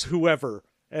 that was whoever,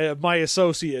 my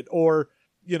associate, or...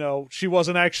 she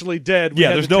wasn't actually dead.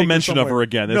 There's no mention of her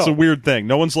again. It's a weird thing.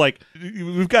 No one's like,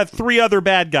 we've got 3 other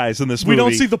bad guys in this movie. We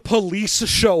don't see the police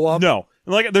show up. No.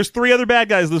 Like, there's 3 other bad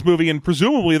guys in this movie, and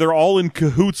presumably they're all in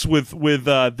cahoots with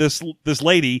this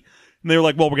lady. And they're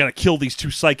like, well, we're going to kill these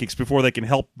 2 psychics before they can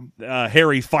help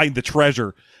Harry find the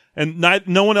treasure. And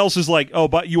no one else is like, oh,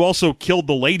 but you also killed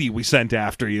the lady we sent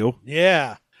after you.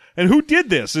 Yeah. And who did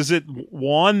this? Is it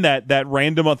Juan, that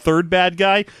random third bad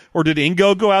guy? Or did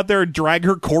Ingo go out there and drag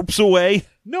her corpse away?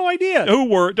 No idea. Don't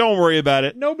worry about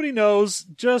it. Nobody knows.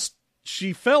 Just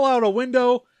she fell out a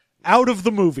window out of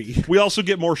the movie. We also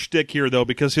get more shtick here, though,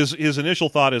 because his initial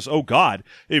thought is, oh, God,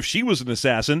 if she was an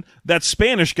assassin, that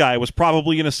Spanish guy was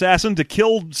probably an assassin to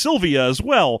kill Sylvia as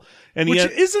well. And Which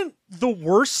isn't the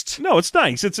worst. No, it's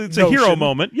nice. It's a notion. hero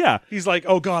moment. Yeah. He's like,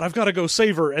 oh, God, I've got to go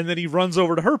save her. And then he runs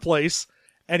over to her place,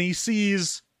 and he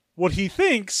sees what he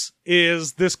thinks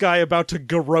is this guy about to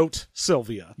garrote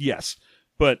Sylvia. Yes.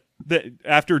 But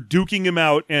after duking him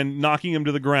out and knocking him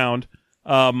to the ground,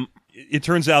 it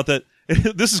turns out that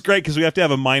this is great because we have to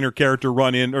have a minor character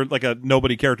run in, or like a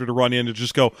nobody character to run in and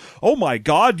just go, oh my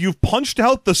God, you've punched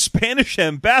out the Spanish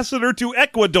ambassador to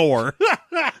Ecuador.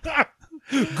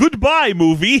 Goodbye,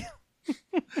 movie.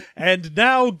 And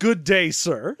now, good day,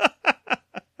 sir.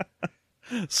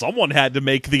 Someone had to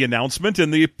make the announcement,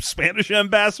 and the Spanish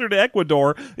ambassador to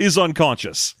Ecuador is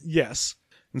unconscious. Yes.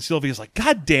 And Sylvia's like,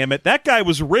 God damn it, that guy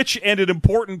was rich and an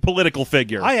important political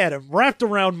figure. I had him wrapped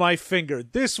around my finger.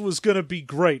 This was going to be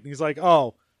great. And he's like,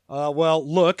 well,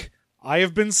 look, I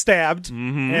have been stabbed,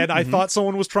 and I thought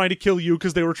someone was trying to kill you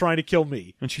because they were trying to kill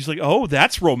me. And she's like, oh,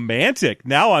 that's romantic.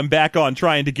 Now I'm back on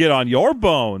trying to get on your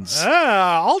bones.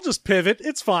 I'll just pivot.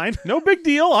 It's fine. No big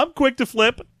deal. I'm quick to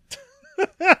flip.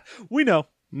 We know.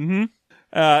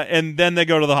 And then they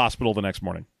go to the hospital the next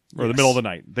morning, or the middle of the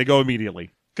night. They go immediately.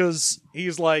 Because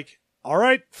he's like, all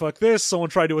right, fuck this. Someone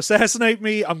tried to assassinate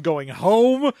me. I'm going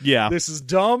home. Yeah. This is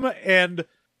dumb. And,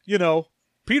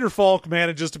 Peter Falk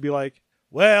manages to be like,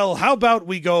 well, how about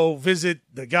we go visit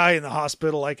the guy in the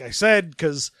hospital, like I said,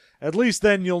 because at least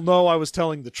then you'll know I was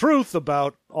telling the truth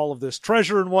about all of this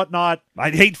treasure and whatnot.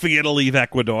 I'd hate for you to leave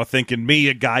Ecuador thinking me,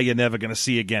 a guy you're never going to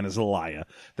see again, is a liar.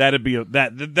 That'd be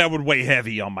that would weigh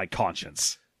heavy on my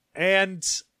conscience. And,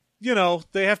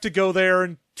 they have to go there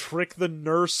and trick the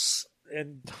nurse.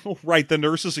 And right, the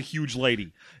nurse is a huge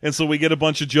lady. And so we get a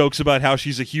bunch of jokes about how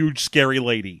she's a huge, scary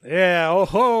lady. Yeah,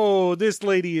 this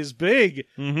lady is big.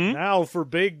 Now for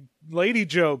big lady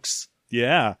jokes.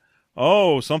 Yeah.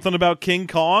 Oh, something about King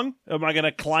Kong? Am I going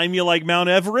to climb you like Mount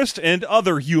Everest? And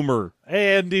other humor.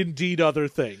 And indeed other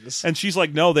things. And she's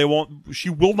like, no, they won't. She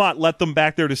will not let them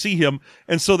back there to see him.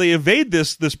 And so they evade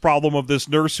this problem of this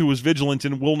nurse who is vigilant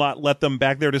and will not let them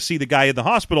back there to see the guy in the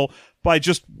hospital by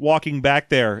just walking back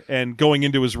there and going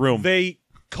into his room. They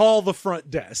call the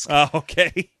front desk.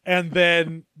 Okay. And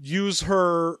then use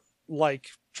her,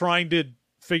 trying to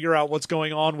figure out what's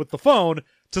going on with the phone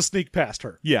to sneak past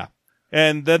her. Yeah.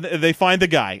 And then they find the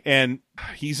guy, and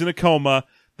he's in a coma.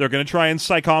 They're going to try and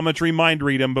psychometry mind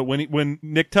read him, but when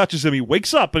Nick touches him, he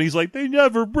wakes up, and he's like, they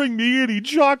never bring me any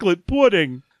chocolate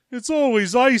pudding. It's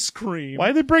always ice cream.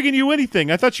 Why are they bringing you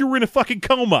anything? I thought you were in a fucking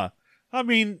coma. I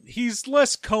mean, he's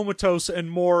less comatose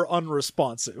and more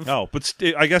unresponsive. Oh, but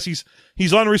I guess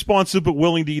he's unresponsive but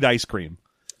willing to eat ice cream.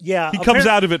 Yeah. He comes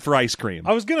out of it for ice cream.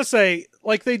 I was going to say,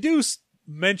 they do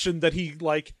mention that he,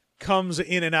 comes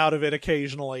in and out of it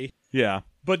occasionally. Yeah.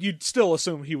 But you'd still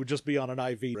assume he would just be on an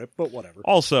IV drip, but whatever.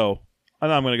 Also,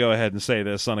 and I'm going to go ahead and say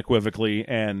this unequivocally,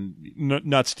 and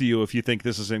nuts to you if you think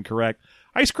this is incorrect,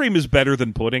 ice cream is better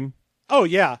than pudding. Oh,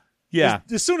 yeah. Yeah.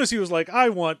 As soon as he was like, I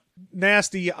want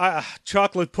nasty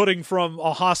chocolate pudding from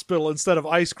a hospital instead of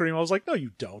ice cream, I was like, no, you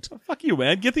don't. Fuck you,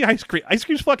 man. Get the ice cream. Ice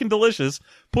cream's fucking delicious.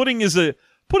 Pudding is a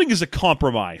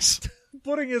compromise.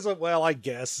 Pudding is I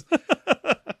guess.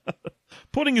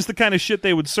 Pudding is the kind of shit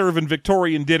they would serve in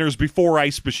Victorian dinners before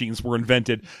ice machines were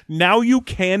invented. Now you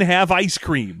can have ice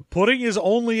cream. Pudding is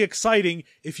only exciting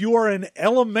if you are an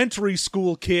elementary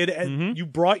school kid and you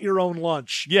brought your own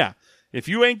lunch. Yeah. If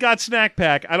you ain't got snack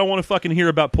pack, I don't want to fucking hear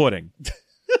about pudding.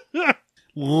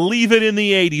 Leave it in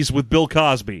the 80s with Bill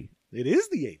Cosby. It is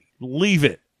the 80s. Leave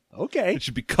it. Okay. It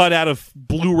should be cut out of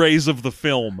Blu-rays of the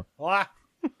film.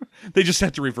 They just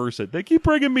have to reverse it. They keep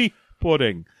bringing me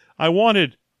pudding. I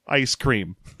wanted ice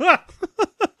cream.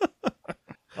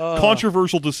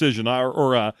 Controversial decision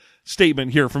or a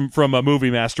statement here from a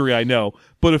movie mastery I know,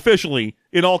 but officially,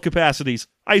 in all capacities,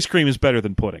 ice cream is better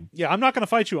than pudding. Yeah, I'm not going to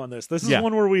fight you on this. This is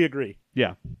one where we agree.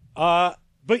 Yeah.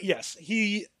 But yes,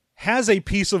 he has a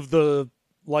piece of the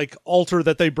altar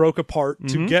that they broke apart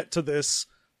to get to this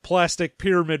plastic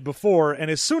pyramid before, and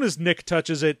as soon as Nick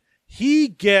touches it, he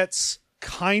gets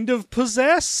kind of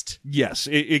possessed. Yes,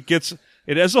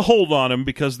 it has a hold on him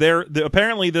because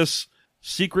apparently this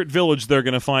secret village they're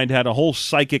going to find had a whole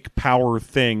psychic power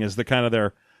thing as the kind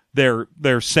of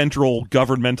their central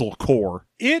governmental core.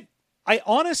 I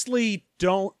honestly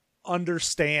don't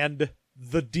understand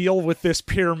the deal with this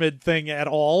pyramid thing at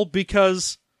all,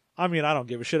 because, I mean, I don't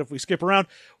give a shit if we skip around.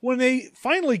 When they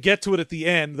finally get to it at the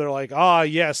end, they're like, ah,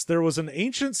 yes, there was an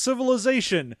ancient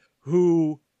civilization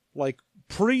who, like,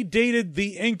 predated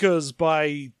the Incas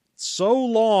by so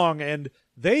long, and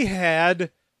they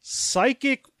had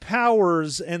psychic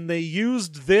powers, and they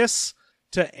used this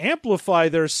to amplify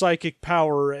their psychic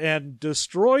power and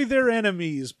destroy their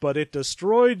enemies, but it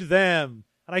destroyed them.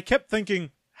 And I kept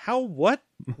thinking, what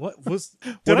was,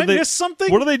 did I miss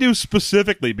something? What do they do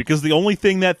specifically? Because the only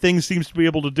thing that thing seems to be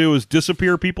able to do is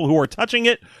disappear people who are touching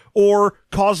it or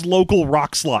cause local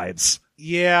rock slides.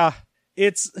 Yeah,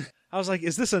 I was like,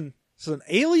 is this an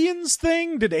aliens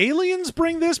thing? Did aliens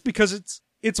bring this? Because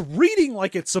it's reading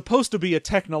like it's supposed to be a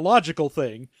technological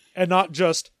thing and not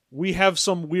just, we have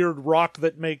some weird rock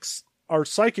that makes our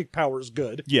psychic powers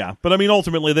good. Yeah, but I mean,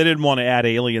 ultimately, they didn't want to add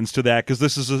aliens to that because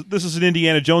this is an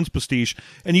Indiana Jones pastiche,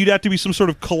 and you'd have to be some sort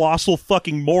of colossal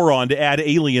fucking moron to add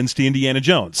aliens to Indiana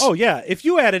Jones. Oh yeah, if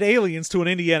you added aliens to an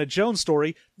Indiana Jones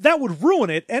story, that would ruin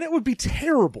it, and it would be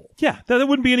terrible. Yeah, that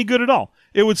wouldn't be any good at all.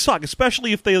 It would suck,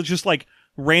 especially if they just like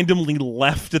randomly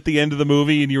left at the end of the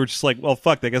movie, and you were just like, well,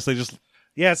 fuck, I guess they just...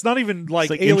 Yeah, it's not even like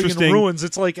alien ruins.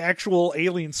 It's like actual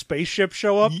alien spaceships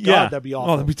show up. Yeah. God, that'd be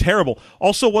awful. Oh, that'd be terrible.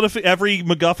 Also, what if every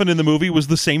MacGuffin in the movie was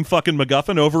the same fucking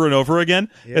MacGuffin over and over again?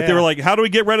 Yeah. If they were like, how do we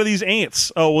get rid of these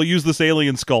ants? Oh, we'll use this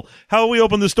alien skull. How do we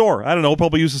open this door? I don't know. We'll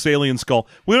probably use this alien skull.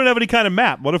 We don't have any kind of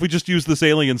map. What if we just use this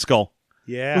alien skull?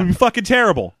 It Yeah, would be fucking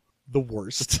terrible. the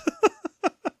worst.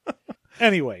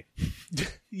 Anyway,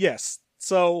 yes.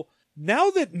 So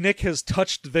now that Nick has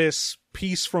touched this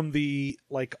piece from the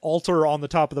like altar on the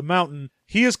top of the mountain,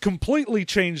 he has completely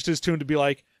changed his tune to be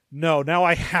like, no, now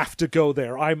I have to go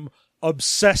there. I'm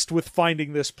obsessed with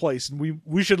finding this place, and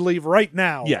we should leave right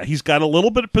now. Yeah, he's got a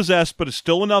little bit possessed, but it's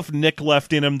still enough Nick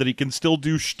left in him that he can still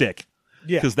do shtick.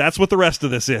 Yeah. Because that's what the rest of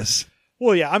this is.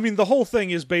 Well, yeah, I mean, the whole thing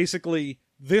is basically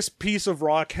this piece of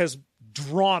rock has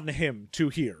drawn him to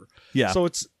here. Yeah. So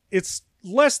it's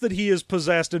less that he is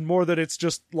possessed and more that it's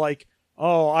just like,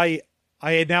 oh, I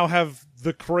now have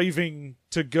the craving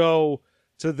to go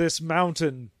to this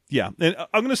mountain. Yeah, and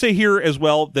I'm going to say here as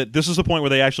well that this is the point where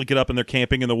they actually get up and they're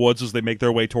camping in the woods as they make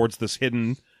their way towards this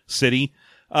hidden city.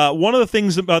 One of the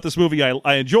things about this movie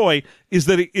I enjoy is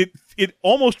that it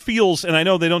almost feels, and I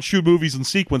know they don't shoot movies in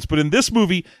sequence, but in this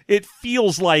movie, it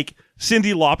feels like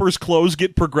Cyndi Lauper's clothes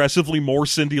get progressively more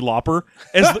Cyndi Lauper.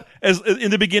 As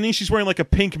in the beginning, she's wearing like a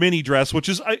pink mini dress, which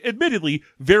is admittedly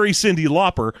very Cyndi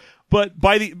Lauper. But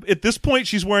at this point,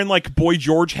 she's wearing like Boy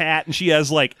George hat, and she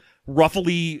has like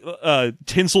ruffly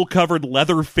tinsel covered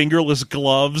leather fingerless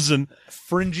gloves and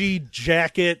Fringy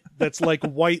jacket that's like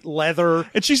white leather.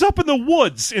 and she's up in the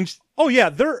woods and Oh yeah,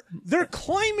 they're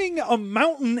climbing a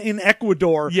mountain in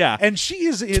Ecuador. Yeah. And she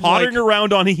is in tottering like,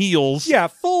 around on heels. yeah,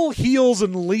 full heels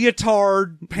and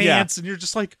leotard pants, and you're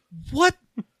just like, what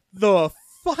the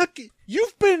fuck?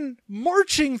 You've been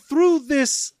marching through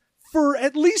this for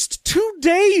at least 2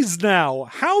 days now.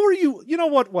 How are you? You know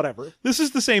what? Whatever. This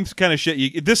is the same kind of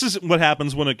shit. This is what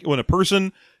happens when a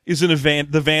person is in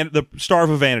the star of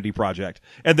a vanity project,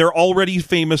 and they're already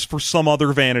famous for some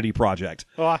other vanity project.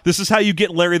 This is how you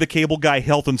get Larry the Cable Guy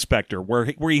health inspector, where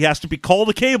he has to be called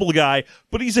a cable guy,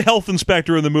 but he's a health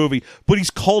inspector in the movie. But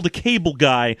he's called a cable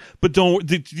guy, but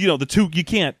the two you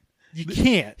can't. You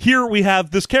can't. Here we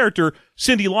have this character,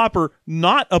 Cyndi Lauper,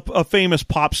 not a famous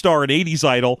pop star and 80s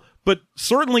idol, but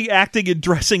certainly acting and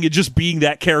dressing and just being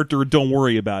that character, and don't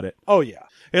worry about it. Oh yeah.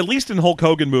 At least in Hulk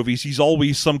Hogan movies, he's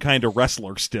always some kind of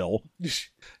wrestler still.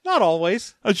 Not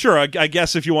always. Sure, I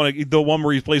guess if you want to, the one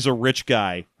where he plays a rich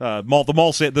guy,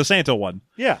 the Santa one.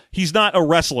 Yeah. He's not a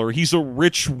wrestler. He's a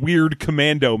rich, weird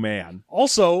commando man.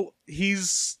 Also,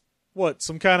 he's what,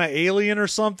 some kind of alien or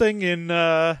something in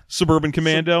Suburban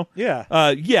Commando?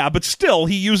 yeah. Yeah, but still,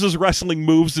 he uses wrestling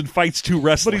moves and fights two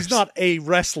wrestlers. But he's not a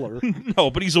wrestler. No,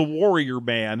 but he's a warrior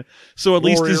man. So at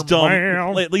least his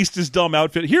dumb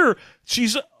outfit. Here,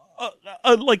 she's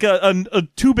like a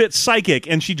 2-bit psychic,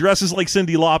 and she dresses like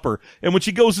Cyndi Lauper. And when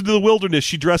she goes into the wilderness,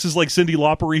 she dresses like Cyndi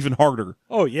Lauper even harder.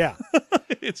 Oh, yeah.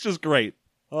 It's just great.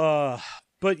 But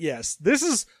yes, this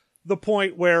is the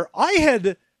point where I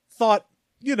had thought,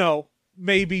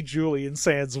 maybe Julian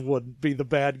Sands wouldn't be the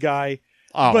bad guy.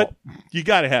 Oh, but you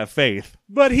gotta have faith.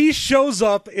 But he shows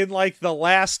up in like the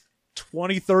last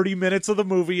 20, 30 minutes of the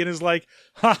movie and is like,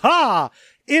 ha,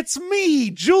 it's me,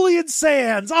 Julian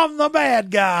Sands. I'm the bad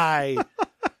guy.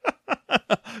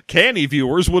 Canny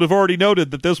viewers would have already noted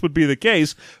that this would be the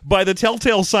case by the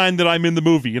telltale sign that I'm in the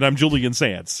movie and I'm Julian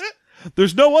Sands.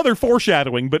 There's no other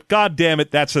foreshadowing, but god damn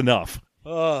it, that's enough.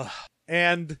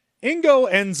 And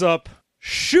Ingo ends up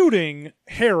shooting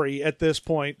Harry at this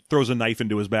point. Throws a knife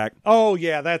into his back. Oh,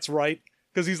 yeah, that's right.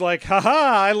 Because he's like, haha,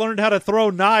 I learned how to throw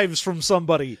knives from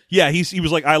somebody. Yeah, he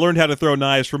was like, I learned how to throw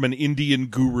knives from an Indian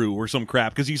guru or some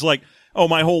crap. Because he's like, oh,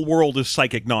 my whole world is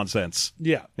psychic nonsense.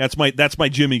 Yeah. That's my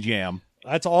Jimmy Jam.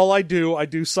 That's all I do. I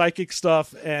do psychic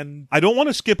stuff, and I don't want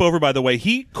to skip over, by the way,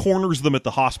 he corners them at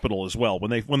the hospital as well. When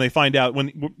they find out,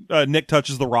 when Nick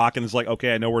touches the rock and is like,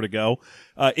 okay, I know where to go,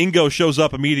 Ingo shows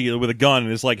up immediately with a gun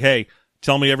and is like, hey,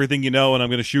 tell me everything you know and I'm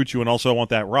going to shoot you, and also I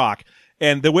want that rock.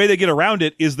 And the way they get around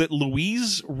it is that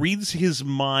Louise reads his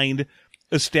mind,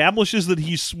 establishes that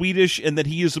he's Swedish and that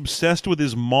he is obsessed with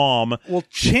his mom. well,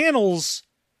 channels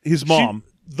His mom.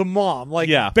 the mom. Like,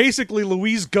 Yeah. basically,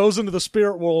 Louise goes into the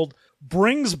spirit world,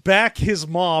 brings back his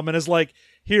mom, and is like,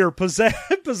 here,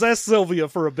 possess Sylvia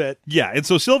for a bit. Yeah, and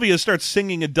so Sylvia starts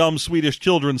singing a dumb Swedish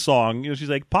children's song. You know, she's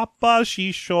like, Papa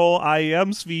Shisho, I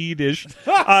am Swedish.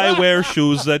 I wear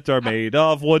shoes that are made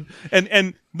of wood.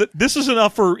 And this is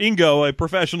enough for Ingo, a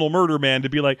professional murder man, to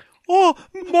be like, oh,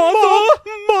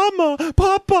 Mama,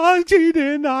 Papa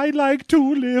didn't I like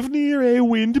to live near a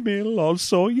windmill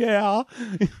also, yeah.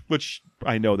 Which,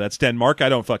 I know that's Denmark. I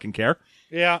don't fucking care.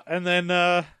 Yeah, and then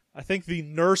I think the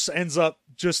nurse ends up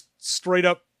just straight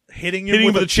up hitting him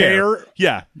with a chair.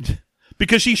 Yeah,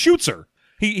 because he shoots her.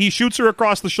 He shoots her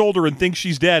across the shoulder and thinks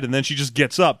she's dead, and then she just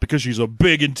gets up because she's a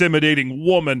big, intimidating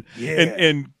woman,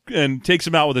 and takes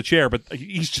him out with a chair. But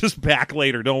he's just back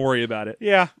later. Don't worry about it.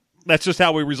 Yeah. That's just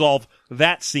how we resolve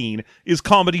that scene, is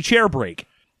comedy chair break.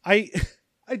 I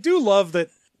do love that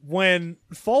when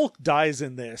Falk dies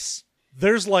in this,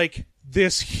 there's like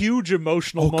this huge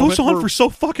emotional It moment. goes on where- for so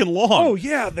fucking long. Oh,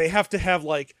 yeah, they have to have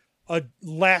like a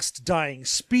last dying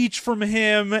speech from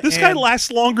him. This guy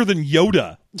lasts longer than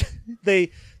Yoda.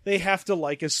 They have to,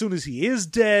 like, as soon as he is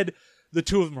dead, the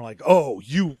two of them are like, oh,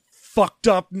 you fucked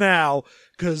up now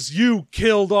because you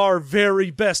killed our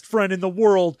very best friend in the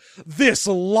world, this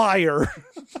liar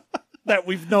that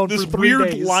we've known This for 3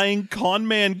 weird days. lying con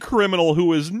man criminal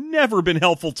who has never been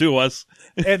helpful to us.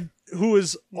 And who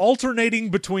is alternating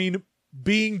between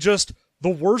being just the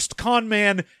worst con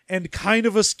man and kind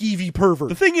of a skeevy pervert.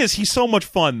 The thing is, he's so much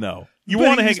fun, though. You But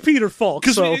want to he's hang Peter Falk,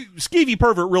 because so Skeevy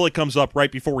Pervert really comes up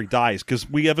right before he dies, because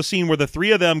we have a scene where the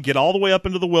three of them get all the way up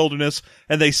into the wilderness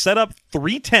and they set up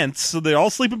 3 tents, so they're all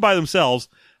sleeping by themselves.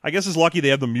 I guess it's lucky they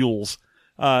have the mules.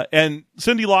 And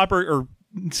Cyndi Lauper or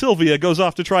Sylvia goes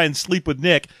off to try and sleep with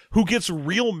Nick, who gets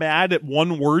real mad at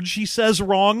one word she says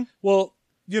wrong. well,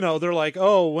 you know, they're like,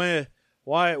 oh,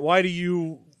 why do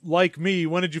you like me?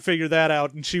 When did you figure that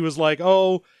out? And she was like,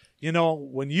 oh, you know,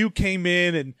 when you came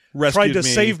in and Rescued tried to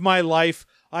me. save my life,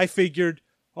 I figured,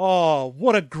 oh,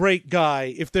 what a great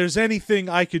guy. If there's anything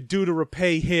I could do to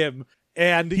repay him.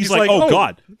 And He's like, oh,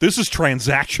 God, this is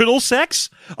transactional sex?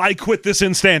 I quit this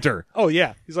instanter. Oh,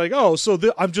 yeah. He's like, oh, so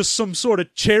I'm just some sort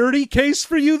of charity case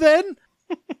for you then?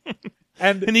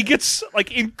 And he gets,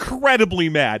 like, incredibly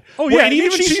mad. Oh, yeah, and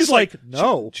even she's like,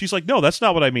 no. She's like, no, that's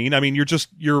not what I mean. I mean,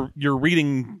 you're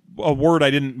reading a word I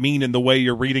didn't mean in the way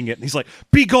you're reading it. And he's like,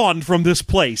 be gone from this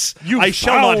place. I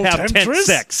shall not foul have tent temptress."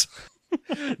 sex.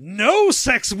 No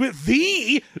sex with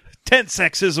thee. Tent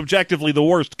sex is objectively the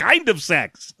worst kind of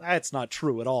sex. That's not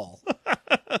true at all.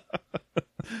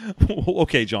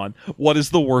 Okay, John, what is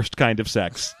the worst kind of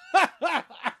sex?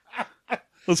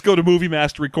 Let's go to Movie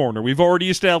Mastery Corner. We've already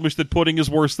established that pudding is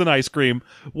worse than ice cream.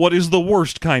 What is the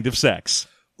worst kind of sex?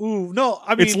 Ooh, no,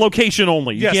 I mean, It's location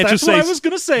only. You yes, can't that's just what say. I was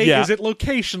going to say. Yeah. Is it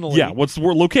locationally? Yeah,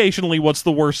 locationally? What's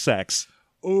the worst sex?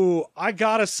 Ooh, I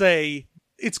gotta say,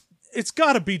 it's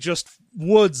gotta be just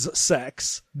woods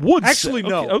sex. Woods. Actually,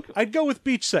 no. Okay. I'd go with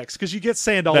beach sex because you get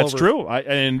sand all That's over. true.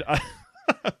 I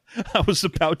was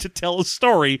about to tell a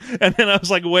story, and then I was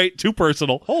like, wait, too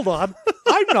personal. Hold on,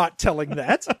 I'm not telling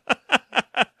that.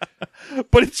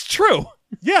 But it's true.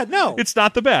 Yeah, no, It's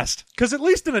not the best. because at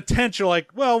least in a tent, you're like,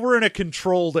 well, we're in a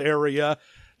controlled area.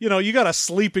 You know, you got a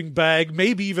sleeping bag,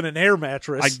 maybe even an air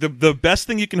mattress. The best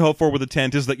thing you can hope for with a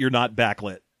tent is that you're not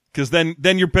backlit, because then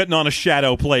you're betting on a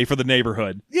shadow play for the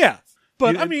neighborhood. Yeah,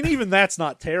 but You- I mean, even that's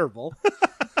not terrible.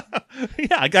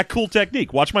 Yeah, I got cool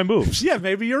technique. Watch my moves. Yeah,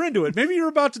 maybe you're into it. Maybe you're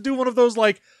about to do one of those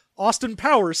like Austin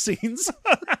Powers scenes.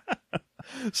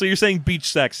 So you're saying beach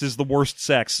sex is the worst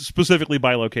sex, specifically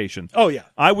by location. Oh yeah.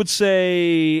 I would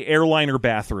say airliner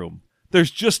bathroom.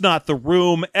 There's just not the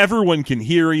room. Everyone can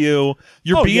hear you.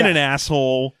 You're Oh, being yeah. an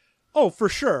asshole. Oh, for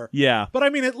sure. Yeah. But I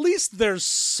mean, at least there's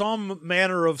some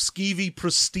manner of skeevy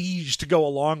prestige to go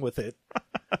along with it.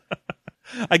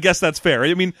 I guess that's fair.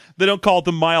 I mean, they don't call it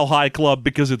the Mile High Club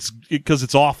because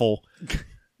it's awful.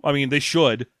 I mean, they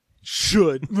should.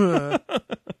 Should.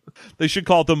 That They should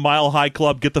call it the Mile High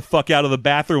Club. Get the fuck out of the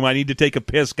bathroom. I need to take a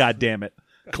piss. God damn it,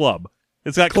 club.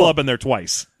 It's got club in there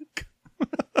twice.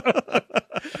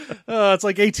 It's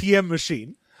like ATM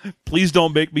machine. Please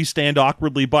don't make me stand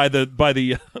awkwardly by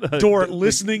the Door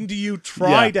listening to you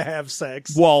try to have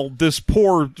sex. While this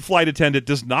poor flight attendant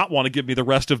does not want to give me the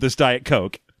rest of this Diet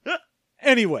Coke.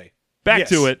 Anyway. Back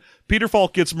to it. Peter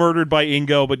Falk gets murdered by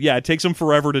Ingo, but yeah, it takes him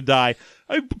forever to die.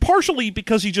 Partially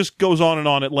because he just goes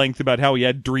on at length about how he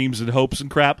had dreams and hopes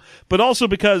and crap, but also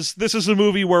because this is a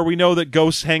movie where we know that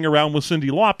ghosts hang around with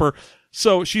Cyndi Lauper.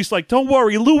 So she's like, don't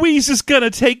worry, Louise is going to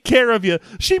take care of you.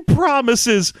 She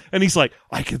promises. And he's like,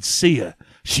 I can see her.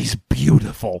 She's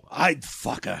beautiful. I'd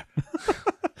fuck her.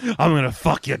 I'm going to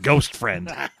fuck your ghost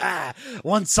friend.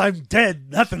 Once I'm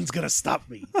dead, nothing's going to stop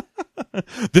me.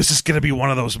 This is going to be one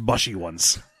of those mushy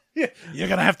ones. You're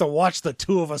going to have to watch the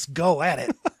two of us go at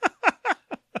it.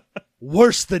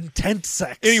 Worse than tent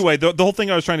sex. Anyway, the whole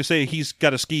thing I was trying to say, he's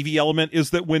got a skeevy element,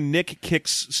 is that when Nick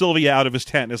kicks Sylvia out of his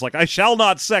tent and is like, I shall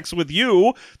not sex with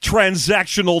you,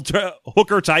 transactional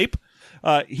hooker type,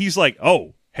 he's like,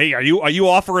 oh, hey, are you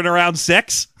offering around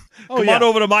sex? Come on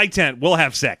over to my tent. We'll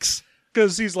have sex.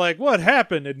 Because he's like, what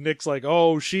happened? And Nick's like,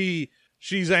 oh, she's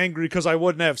angry because I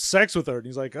wouldn't have sex with her. And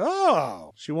he's like,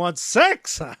 oh, she wants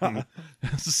sex.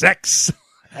 Sex.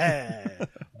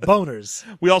 Boners.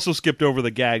 We also skipped over the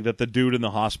gag that the dude in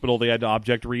the hospital they had to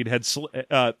object read had,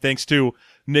 thanks to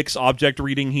Nick's object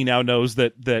reading, he now knows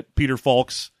that Peter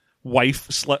Falk's wife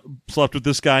slept with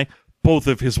this guy. Both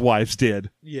of his wives did.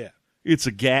 Yeah. It's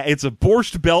a gag. It's a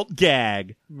Borscht Belt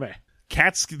gag. Meh.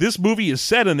 This movie is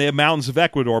set in the mountains of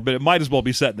Ecuador, but it might as well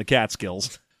be set in the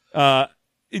Catskills.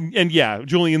 And yeah,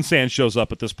 Julian Sands shows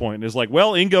up at this point and is like,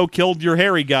 well, Ingo killed your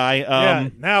hairy guy.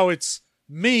 Now it's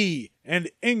me and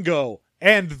Ingo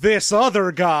and this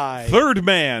other guy. Third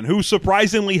man, who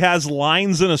surprisingly has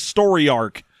lines in a story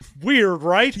arc. Weird,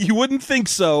 right? You wouldn't think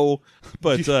so.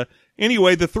 But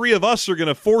anyway, the three of us are going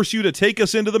to force you to take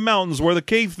us into the mountains where the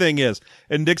cave thing is.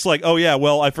 And Nick's like, oh yeah,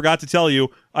 well, I forgot to tell you,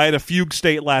 I had a fugue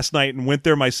state last night and went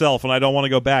there myself, and I don't want to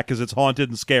go back because it's haunted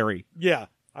and scary. Yeah,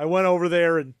 I went over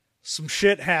there and some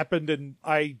shit happened and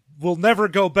I will never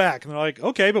go back. And they're like,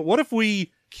 okay, but what if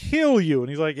we kill you? And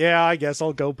he's like, yeah, I guess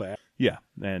I'll go back. Yeah,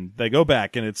 and they go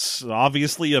back, and it's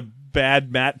obviously a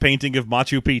bad matte painting of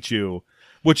Machu Picchu,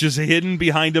 which is hidden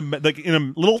behind in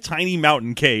a little tiny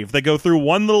mountain cave. They go through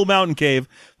one little mountain cave,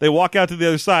 they walk out to the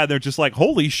other side, and they're just like,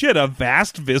 holy shit, a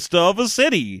vast vista of a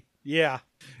city. Yeah.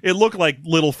 It looked like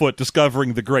Littlefoot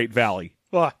discovering the Great Valley.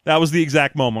 That was the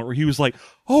exact moment where he was like,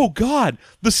 oh God,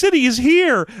 the city is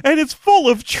here, and it's full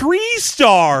of tree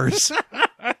stars.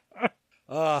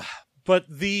 But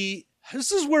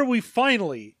this is where we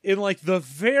finally, in like the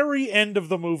very end of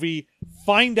the movie,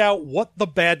 find out what the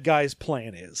bad guy's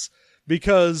plan is.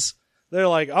 Because they're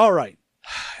like, all right,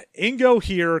 Ingo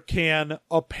here can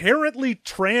apparently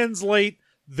translate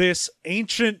this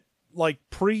ancient, like,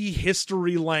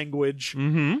 prehistory language.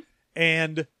 Mm-hmm.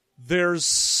 And there's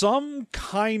some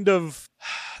kind of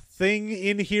thing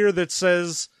in here that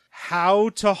says how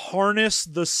to harness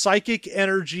the psychic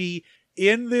energy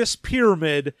in this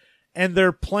pyramid, and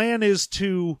their plan is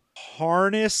to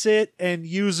harness it and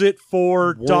use it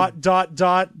for ...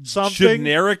 something.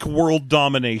 Generic world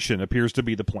domination appears to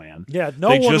be the plan. Yeah, no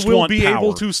one will be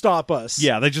able to stop us.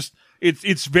 Yeah,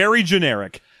 it's very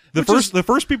generic. The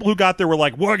first people who got there were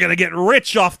like, we're gonna get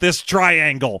rich off this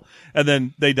triangle, and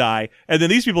then they die. And then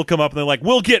these people come up and they're like,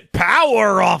 we'll get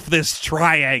power off this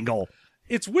triangle.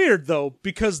 It's weird though,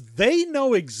 because they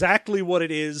know exactly what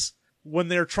it is when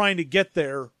they're trying to get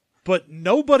there, but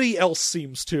nobody else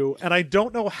seems to, and I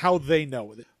don't know how they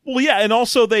know it. Well, yeah, and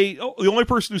also the only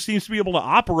person who seems to be able to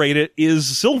operate it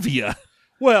is Sylvia.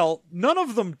 Well, none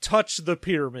of them touch the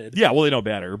pyramid. Yeah, well, they know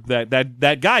better.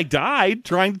 That guy died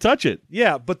trying to touch it.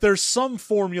 Yeah, but there's some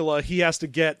formula he has to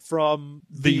get from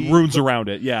the runes around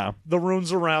it, yeah. The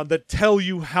runes around that tell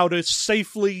you how to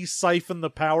safely siphon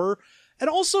the power. And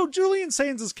also, Julian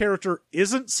Sands' character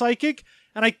isn't psychic,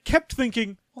 and I kept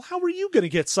thinking, well, how are you going to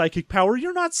get psychic power?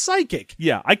 You're not psychic.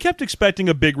 Yeah, I kept expecting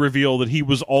a big reveal that he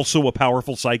was also a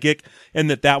powerful psychic,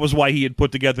 and that was why he had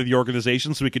put together the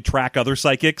organization so he could track other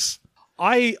psychics.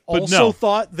 I also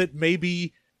thought that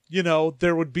maybe,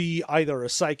 there would be either a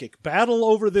psychic battle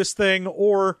over this thing,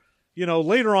 or,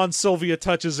 later on Sylvia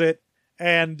touches it,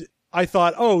 and I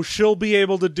thought, oh, she'll be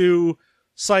able to do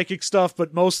psychic stuff,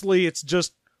 but mostly it's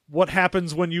just what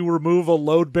happens when you remove a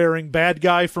load-bearing bad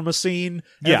guy from a scene.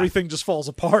 Yeah. Everything just falls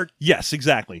apart. Yes,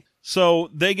 exactly. So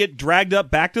they get dragged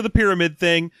up back to the pyramid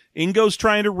thing. Ingo's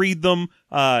trying to read them.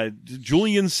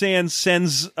 Julian Sands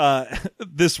sends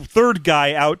this third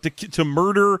guy out to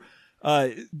murder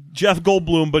Jeff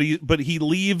Goldblum, but he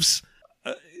leaves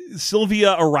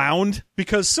Sylvia around.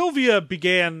 Because Sylvia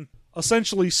began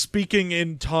essentially speaking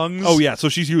in tongues. Oh yeah, so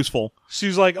she's useful.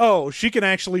 She's like, oh, she can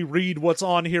actually read what's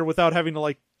on here without having to,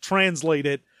 like, translate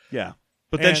it. Yeah.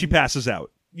 But then And- she passes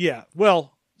out. Yeah.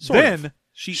 Well, Sort of. then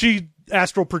She- she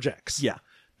astral projects. Yeah.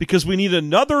 Because we need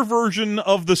another version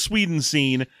of the Sweden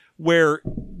scene where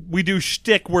we do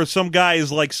shtick where some guy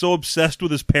is like so obsessed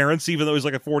with his parents, even though he's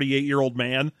like a 48-year-old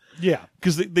man. Yeah.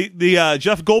 Because the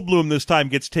Jeff Goldblum this time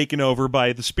gets taken over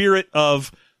by the spirit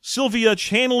of Sylvia,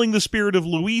 channeling the spirit of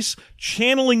Luis,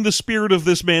 channeling the spirit of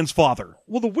this man's father.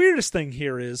 Well, the weirdest thing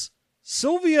here is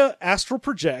Sylvia astral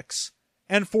projects,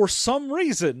 and for some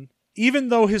reason, even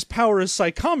though his power is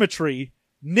psychometry,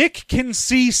 Nick can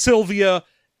see Sylvia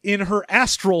in her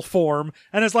astral form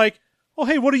and is like, oh,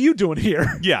 hey, what are you doing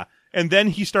here? Yeah. And then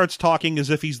he starts talking as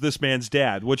if he's this man's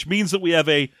dad, which means that we have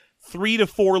a 3 to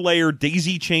 4 layer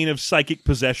daisy chain of psychic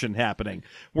possession happening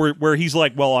where he's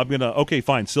like, well, okay,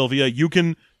 fine, Sylvia, you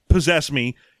can possess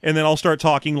me, and then I'll start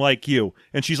talking like you.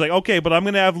 And she's like, okay, but I'm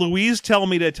going to have Louise tell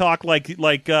me to talk like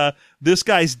this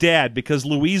guy's dad, because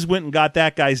Louise went and got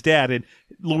that guy's dad, and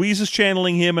Louise is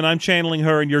channeling him, and I'm channeling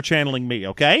her, and you're channeling me,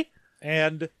 okay?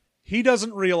 And he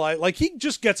doesn't realize, like, he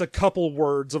just gets a couple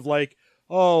words of like,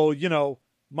 oh, you know,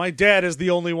 my dad is the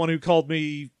only one who called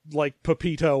me, like,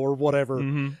 Pepito or whatever.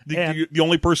 And- The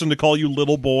only person to call you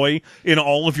little boy in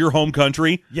all of your home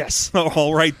country? Yes.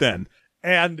 All right, then.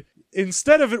 And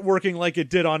instead of it working like it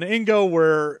did on Ingo,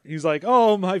 where he's like,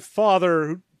 oh, my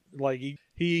father, like,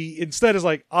 he instead is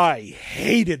like, I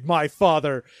hated my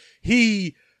father.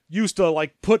 He used to,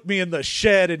 like, put me in the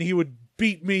shed and he would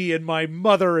beat me and my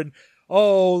mother, and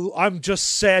oh, I'm just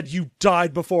sad you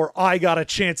died before I got a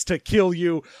chance to kill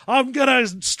you. I'm gonna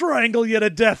strangle you to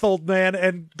death, old man.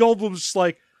 And Goldblum's just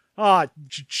like,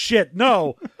 shit,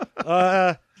 no.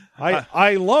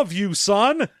 I love you,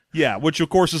 son. Yeah, which of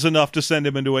course is enough to send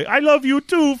him into I love you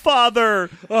too, father!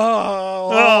 Oh,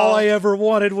 all I ever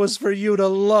wanted was for you to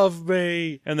love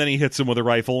me. And then he hits him with a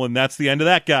rifle, and that's the end of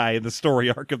that guy in the story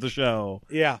arc of the show.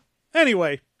 Yeah.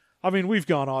 Anyway, I mean, we've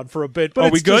gone on for a bit, but Are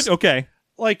it's we good? just, Okay.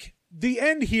 like, the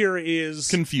end here is...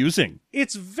 Confusing.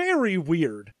 it's very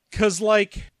weird, because,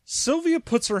 like, Sylvia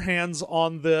puts her hands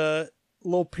on the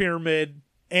little pyramid,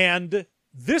 and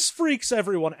this freaks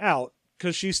everyone out,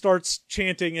 because she starts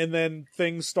chanting, and then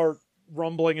things start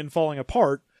rumbling and falling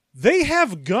apart. They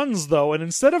have guns, though, and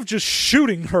instead of just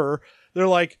shooting her, they're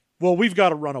like, well, we've got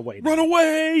to run away now. Run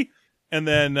away! And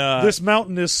then, This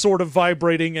mountain is sort of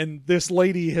vibrating, and this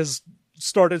lady has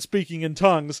started speaking in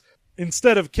tongues.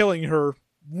 Instead of killing her,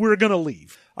 we're gonna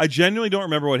leave. I genuinely don't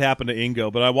remember what happened to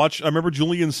Ingo, but I remember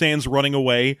Julian Sands running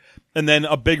away, and then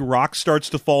a big rock starts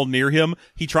to fall near him.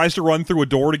 He tries to run through a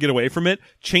door to get away from it,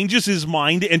 changes his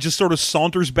mind, and just sort of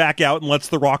saunters back out and lets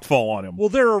the rock fall on him. Well,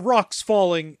 there are rocks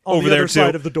falling on Over the there other too.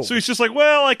 side of the door. So he's just like,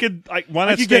 well, why I not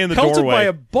could stay get in the pelted doorway? by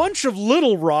a bunch of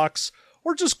little rocks,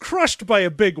 or just crushed by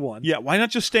a big one. Yeah, why not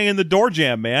just stay in the door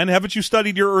jam, man? Haven't you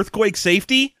studied your earthquake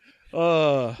safety?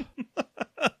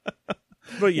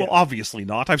 But yeah, Well, obviously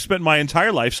not. I've spent my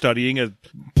entire life studying a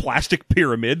plastic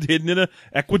pyramid hidden in a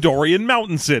Ecuadorian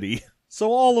mountain city.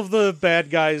 so all of the bad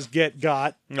guys get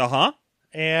got, Uh-huh.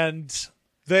 and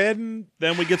then,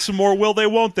 Then we get some more will they,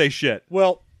 won't they shit.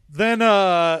 well, then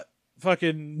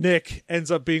fucking Nick ends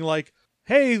up being like,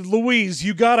 hey, Louise,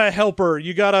 you gotta help her.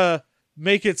 You gotta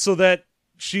make it so that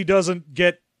she doesn't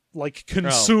get, like,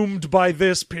 consumed by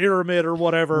this pyramid or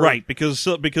whatever. Right, because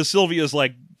Sylvia's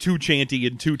like too chanty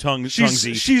and too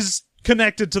tonguesy. She's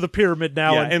connected to the pyramid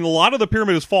now. Yeah, and and a lot of the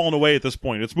pyramid has fallen away at this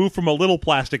point. It's moved from a little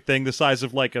plastic thing the size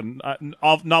of like a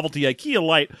novelty IKEA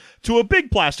light to a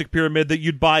big plastic pyramid that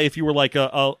you'd buy if you were like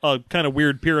a kind of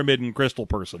weird pyramid and crystal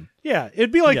person. yeah,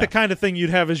 it'd be like Yeah. the kind of thing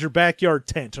you'd have as your backyard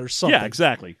tent or something. Yeah,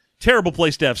 exactly. Terrible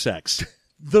place to have sex.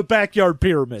 The backyard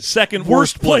pyramid. Second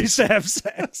Worst worst place to have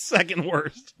sex. Second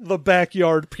worst. The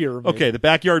backyard pyramid. Okay, the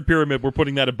backyard pyramid. We're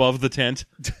putting that above the tent.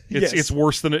 Yes. It's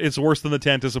worse than the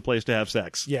tent as a place to have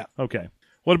sex. Yeah. Okay.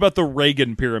 What about the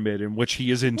Reagan pyramid in which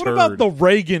he is interred? What about the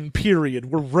Reagan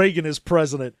period where Reagan is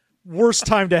president? Worst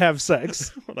time to have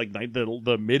sex. like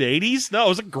the mid '80s? No, it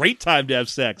was a great time to have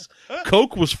sex.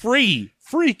 Coke was free.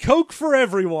 Free Coke for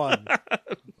everyone.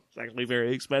 It's actually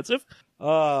very expensive.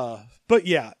 But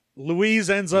yeah, Louise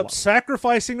ends up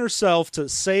sacrificing herself to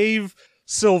save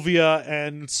Sylvia,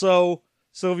 and so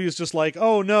Sylvia's just like,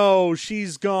 oh no,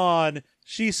 she's gone.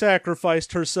 She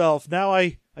sacrificed herself. Now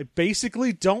I I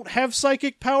basically don't have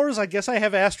psychic powers. I guess I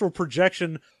have astral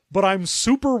projection, but I'm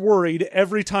super worried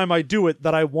every time I do it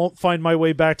that I won't find my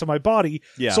way back to my body.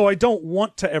 Yeah. So I don't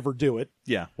want to ever do it.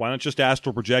 Yeah, why not just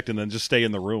astral project and then just stay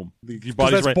in the room? Your 'Cause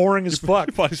body's that's boring as fuck.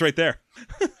 Your body's right there.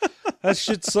 That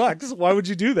shit sucks. Why would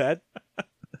you do that?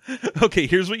 Okay,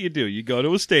 here's what you do. You go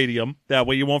to a stadium. That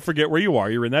way you won't forget where you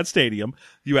are. You're in that stadium.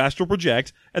 You astral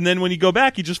project. And then when you go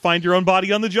back, you just find your own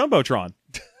body on the Jumbotron.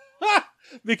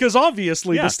 Because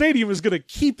obviously Yeah. the stadium is going to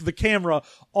keep the camera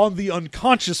on the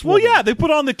unconscious Well, woman. yeah, they put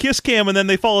on the kiss cam and then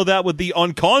they follow that with the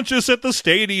unconscious at the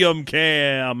stadium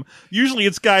cam. Usually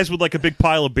it's guys with like a big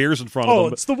pile of beers in front of Oh,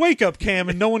 them. it's the wake up cam,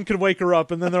 and no one can wake her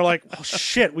up. And then they're like, "Oh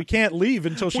shit, we can't leave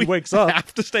until she We wakes up."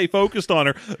 have to stay focused on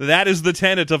her. That is the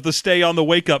tenet of the stay on the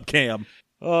wake up cam.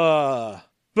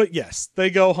 But yes, they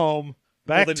go home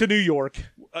back Well, then- to New York.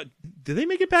 Did they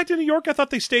make it back to New York? I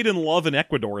thought they stayed in love in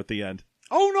Ecuador at the end.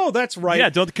 Oh no, that's right. Yeah,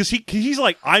 don't because he's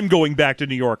like, I'm going back to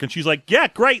New York, and she's like, yeah,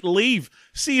 great, leave,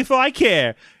 see if I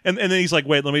care, and then he's like,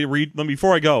 wait, let me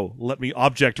before I go, let me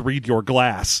object read your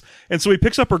glass, and so he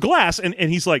picks up her glass, and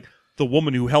he's like, the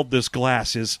woman who held this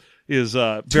glass is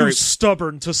Too very.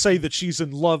 stubborn to say that she's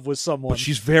in love with someone. But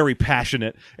she's very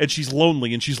passionate, and she's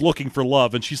lonely, and she's looking for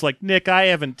love, and she's like, Nick, I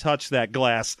haven't touched that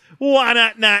glass. Why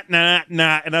not?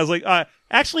 And I was like,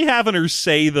 actually having her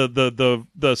say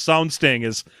the sound sting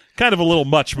is kind of a little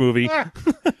much, movie.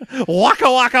 Waka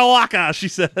waka waka, she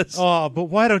says. Oh, but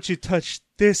why don't you touch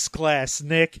this glass,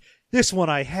 Nick? This one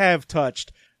I have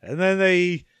touched. And then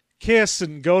they kiss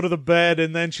and go to the bed,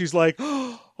 and then she's like,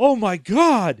 oh my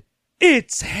god,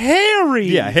 it's Harry!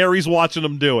 Yeah, Harry's watching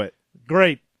them do it.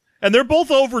 Great. And they're both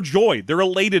overjoyed. They're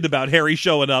elated about Harry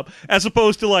showing up, as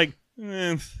opposed to like,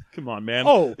 come on, man.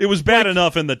 Oh, it was bad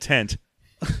enough in the tent.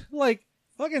 Like,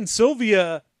 fucking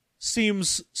Sylvia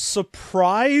seems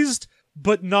surprised,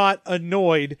 but not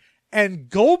annoyed. And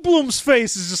Goldblum's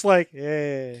face is just like,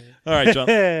 eh. All right, John.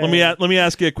 let me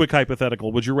ask you a quick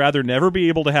hypothetical. Would you rather never be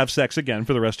able to have sex again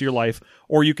for the rest of your life,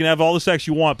 or you can have all the sex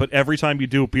you want, but every time you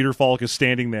do, Peter Falk is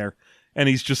standing there, and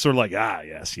he's just sort of like,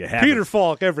 yes, you have Peter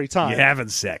Falk every time. you having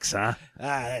sex, huh?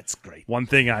 That's great. One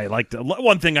thing I like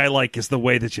is the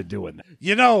way that you're doing it.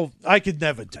 You know, I could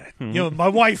never do it. You know, my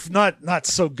wife not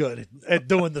so good at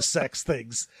doing the sex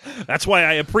things. That's why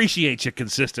I appreciate your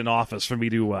consistent offers for me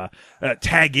to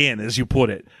tag in, as you put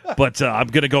it. But I'm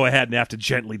going to go ahead and have to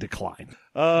gently decline.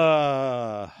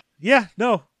 Yeah,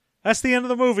 no. That's the end of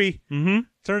the movie. Mm-hmm.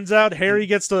 Turns out Harry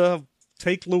gets to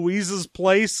take Louise's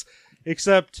place,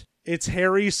 except it's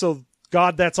Harry, so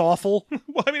God, that's awful.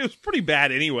 Well, I mean, it was pretty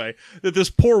bad anyway. That this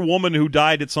poor woman who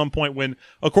died at some point when,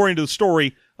 according to the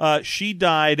story, she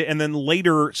died, and then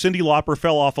later Cyndi Lauper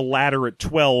fell off a ladder at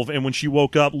 12, and when she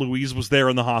woke up, Louise was there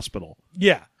in the hospital.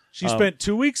 Yeah. She spent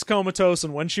 2 weeks comatose,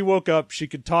 and when she woke up, she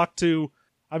could talk to,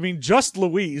 just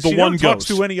Louise. The she one never talks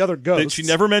ghost. to any other ghosts. She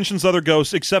never mentions other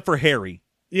ghosts except for Harry.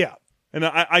 Yeah. And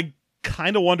I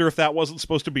kind of wonder if that wasn't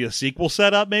supposed to be a sequel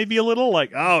setup, maybe a little?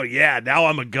 Like, oh, yeah, now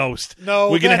I'm a ghost. No,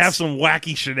 we're going to that's- have some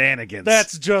wacky shenanigans.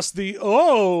 That's just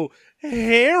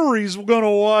Harry's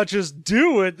gonna watch us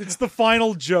do it. It's the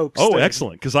final joke. Oh, Sting.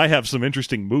 excellent, because I have some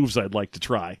interesting moves I'd like to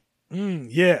try.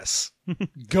 Yes.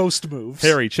 Ghost moves.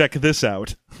 Harry, check this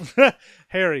out.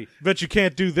 Harry, bet you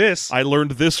can't do this. I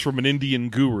learned this from an Indian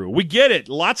guru. We get it.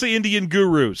 Lots of Indian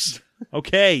gurus.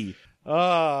 Okay.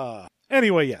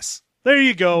 Anyway, yes. There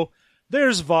you go.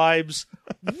 There's Vibes.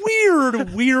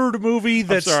 Weird movie I'm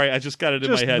that's sorry, I just got it in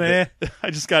my just head. I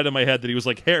just got it in my head that he was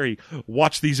like, Harry,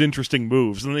 watch these interesting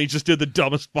moves. And then he just did the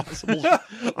dumbest possible.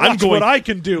 watch what I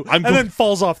can do. I'm and then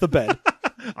falls off the bed.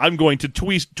 I'm going to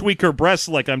tweak her breasts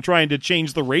like I'm trying to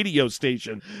change the radio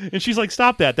station. And she's like,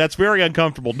 stop that. That's very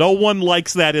uncomfortable. No one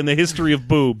likes that in the history of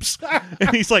boobs.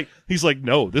 And he's like,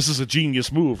 no, this is a genius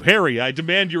move. Harry, I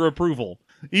demand your approval.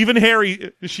 Even Harry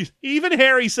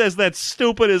says that's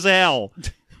stupid as hell.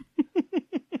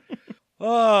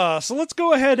 So let's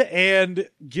go ahead and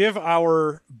give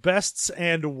our bests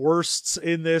and worsts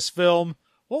in this film.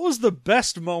 What was the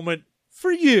best moment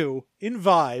for you in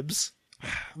Vibes?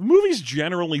 The movie's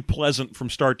generally pleasant from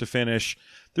start to finish.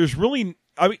 There's really,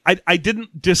 I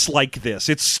didn't dislike this.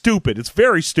 It's stupid. It's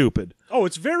very stupid. Oh,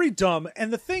 it's very dumb.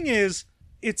 And the thing is,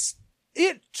 it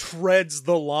treads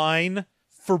the line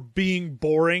for being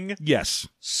boring Yes.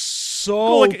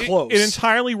 so Like, close. It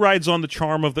entirely rides on the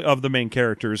charm of the main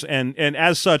characters, and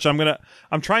as such,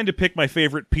 I'm trying to pick my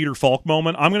favorite Peter Falk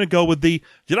moment. I'm gonna go with did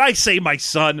I say my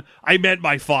son? I meant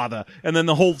my father. And then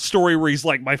the whole story where he's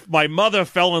like, my mother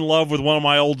fell in love with one of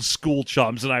my old school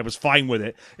chums, and I was fine with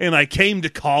it, and I came to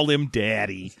call him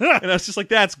daddy. And I was just like,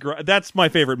 that's my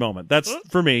favorite moment. That's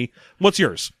for me. What's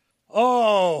yours?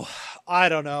 Oh, I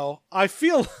don't know. I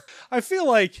feel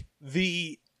like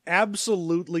the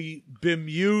absolutely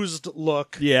bemused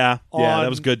look Yeah, that On-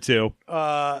 was good too.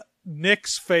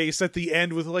 Nick's face at the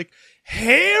end with like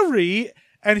Harry,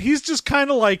 and he's just kind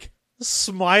of like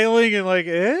smiling and like,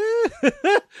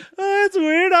 that's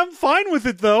weird. I'm fine with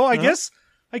it though. I guess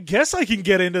I can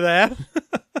get into that.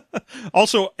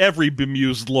 Also, every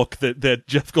bemused look that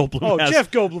Jeff Goldblum has. Jeff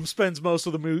Goldblum spends most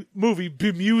of the movie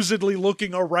bemusedly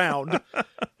looking around.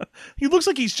 He looks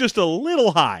like he's just a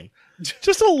little high.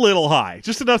 Just a little high.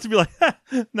 Just enough to be like,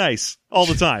 nice, all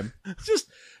the time. Just,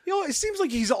 it seems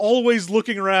like he's always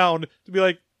looking around to be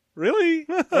like, really?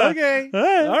 Okay. All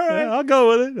right, right. I'll go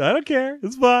with it. I don't care.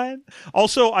 It's fine.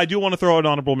 Also, I do want to throw an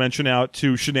honorable mention out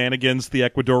to Shenanigans, the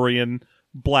Ecuadorian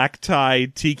black tie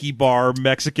tiki bar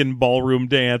Mexican ballroom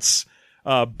dance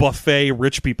buffet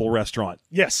rich people restaurant.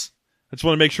 Yes. I just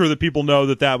want to make sure that people know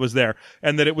that was there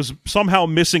and that it was somehow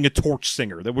missing a torch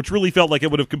singer, which really felt like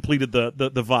it would have completed the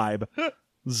vibe.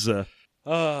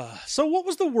 So what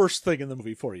was the worst thing in the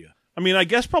movie for you? I mean, I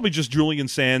guess probably just Julian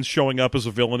Sands showing up as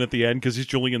a villain at the end because he's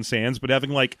Julian Sands, but having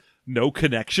like no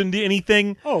connection to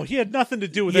anything. Oh, he had nothing to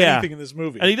do with Yeah. anything in this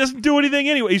movie. And he doesn't do anything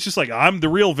anyway. He's just like, I'm the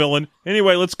real villain.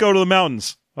 Anyway, let's go to the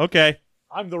mountains. Okay.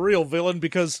 I'm the real villain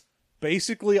because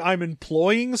basically I'm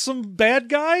employing some bad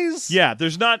guys? Yeah,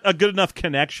 there's not a good enough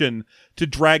connection to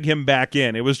drag him back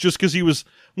in. It was just because he was,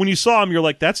 when you saw him, you're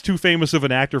like, that's too famous of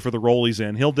an actor for the role he's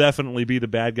in. He'll definitely be the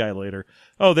bad guy later.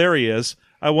 Oh, there he is.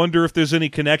 I wonder if there's any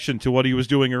connection to what he was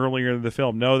doing earlier in the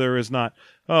film. No, there is not.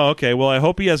 Oh, okay. Well, I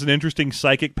hope he has an interesting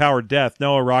psychic-powered death.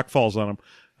 No, a rock falls on him.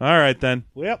 All right, then.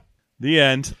 Yep. The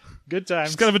end. Good times.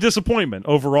 It's kind of a disappointment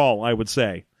overall, I would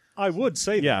say. I would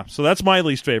say that. Yeah, so that's my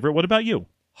least favorite. What about you?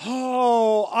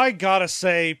 Oh, I gotta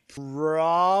say,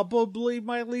 probably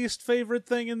my least favorite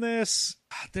thing in this.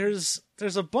 There's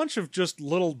a bunch of just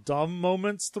little dumb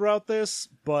moments throughout this,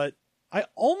 but I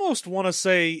almost want to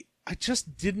say I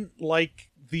just didn't like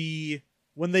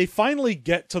when they finally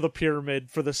get to the pyramid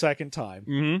for the second time.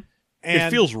 Mm-hmm. And,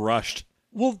 It feels rushed.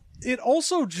 well, it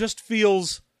also just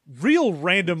feels real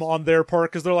random on their part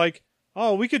because they're like,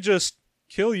 oh, we could just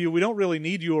kill you. We don't really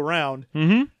need you around.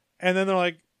 Mm-hmm. And then they're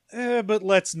like, but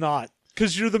let's not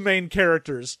because you're the main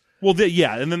characters. Well,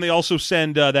 yeah, and then they also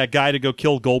send that guy to go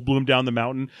kill Goldblum down the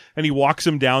mountain, and he walks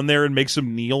him down there and makes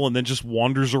him kneel and then just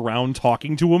wanders around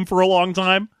talking to him for a long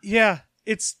time. Yeah,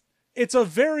 it's a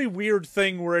very weird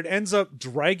thing where it ends up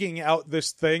dragging out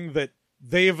this thing that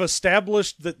they've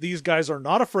established that these guys are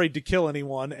not afraid to kill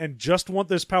anyone and just want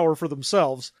this power for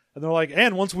themselves. And they're like,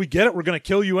 and once we get it, we're going to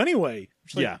kill you anyway.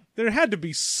 It's like, Yeah. There had to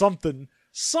be some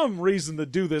reason to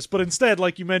do this, but instead,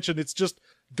 like you mentioned, it's just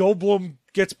Goldblum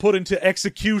gets put into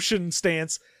execution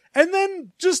stance and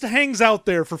then just hangs out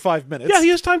there for 5 minutes. Yeah, he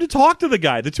has time to talk to the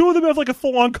guy. The two of them have like a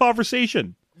full-on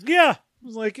conversation. Yeah. It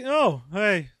was like, oh,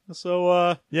 hey,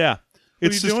 so, Yeah.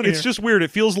 What are you doing It's here? just weird.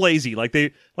 It feels lazy. Like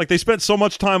they spent so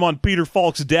much time on Peter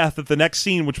Falk's death that the next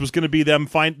scene, which was going to be them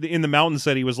in the mountain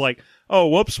city, was like, oh,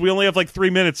 whoops, we only have like 3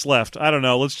 minutes left. I don't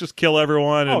know. Let's just kill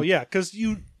everyone. And, oh, yeah, because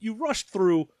you rushed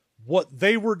through what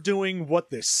they were doing,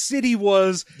 what this city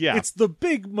was. Yeah. It's the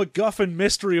big MacGuffin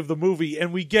mystery of the movie,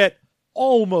 and we get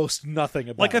almost nothing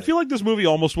about Like, it. I feel like this movie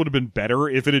almost would have been better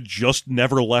if it had just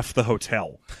never left the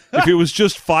hotel. If it was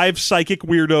just 5 psychic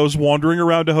weirdos wandering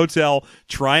around a hotel,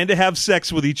 trying to have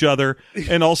sex with each other,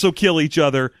 and also kill each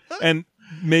other, and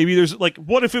maybe there's, like,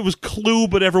 what if it was Clue,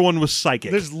 but everyone was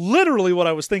psychic? There's literally what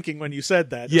I was thinking when you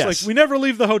said that. It's Yes. like, we never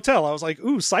leave the hotel. I was like,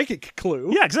 ooh, psychic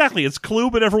clue. Yeah, exactly. It's Clue,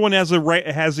 but everyone has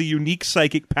a unique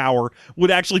psychic power.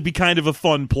 Would actually be kind of a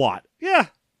fun plot. Yeah,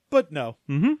 but no.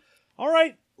 Mhm. All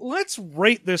right, let's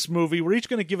rate this movie. We're each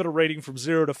going to give it a rating from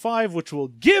 0 to 5, which will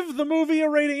give the movie a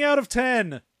rating out of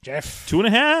 10. Jeff.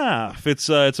 2.5. It's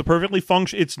a perfectly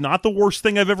It's not the worst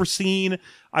thing I've ever seen.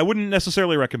 I wouldn't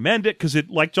necessarily recommend it because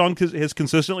it, like John has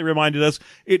consistently reminded us,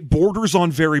 it borders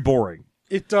on very boring.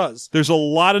 It does. There's a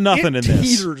lot of nothing It in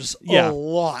this. teeters Yeah. a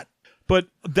lot. But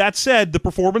that said, the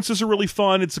performances are really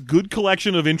fun. It's a good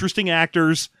collection of interesting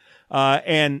actors,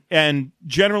 and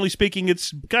generally speaking,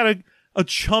 it's got a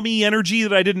chummy energy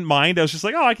that I didn't mind. I was just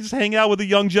like, oh, I can just hang out with a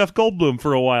young Jeff Goldblum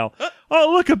for a while.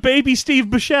 Oh, look, a baby Steve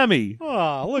Buscemi.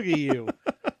 Oh, look at you.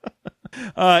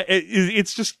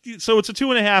 It's just, so it's a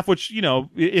 2.5, which, you know,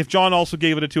 if John also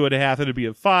gave it a 2.5, it'd be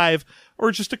a 5,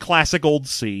 or just a classic old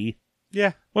C.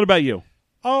 Yeah. What about you?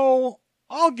 Oh,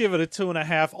 I'll give it a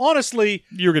 2.5. Honestly,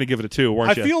 You're going to give it a 2,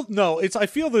 weren't you? I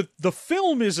feel that the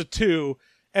film is a 2,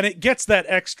 and it gets that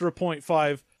extra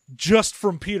 0.5. just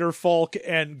from Peter Falk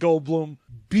and Goldblum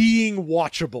being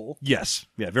watchable. Yes.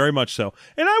 Yeah, very much so.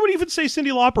 And I would even say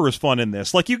Cyndi Lauper is fun in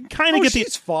this. Like, you can kind of get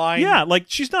she's fine. Yeah, like,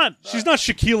 she's not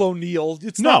Shaquille O'Neal.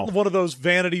 It's No. not one of those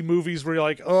vanity movies where you're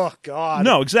like, oh, God.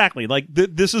 No, exactly. Like,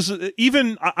 this is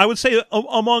even, I would say,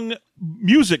 among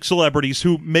music celebrities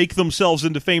who make themselves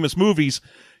into famous movies,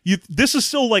 this is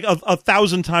still like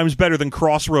 1,000 times better than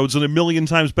Crossroads and 1,000,000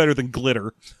 times better than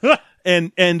Glitter.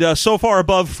 and so far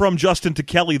above From Justin to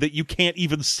Kelly that you can't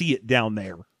even see it down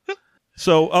there.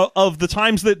 So of the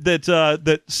times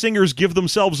that singers give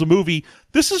themselves a movie,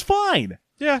 this is fine.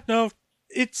 Yeah, no,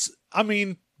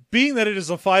 being that it is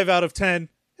a 5 out of 10,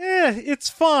 it's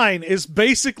fine, is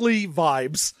basically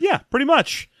vibes. Yeah, pretty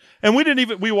much. And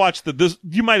we watched this.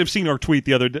 You might have seen our tweet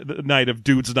the other night of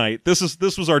Dude's Night. This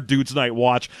was our Dude's Night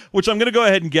watch, which I'm going to go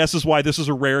ahead and guess is why this is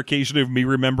a rare occasion of me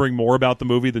remembering more about the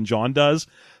movie than John does,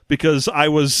 because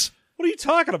What are you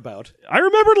talking about? I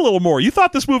remembered a little more. You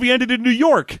thought this movie ended in New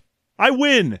York. I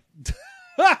win.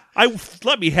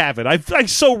 Let me have it. I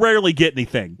so rarely get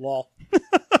anything. Lol.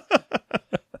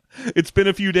 It's been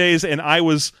a few days, and I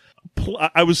was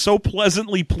so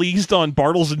pleasantly pleased on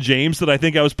Bartles and James that I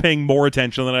think I was paying more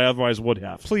attention than I otherwise would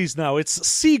have. Please, no, it's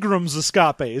Seagram's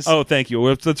Escapes. Oh, thank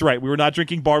you. That's right. We were not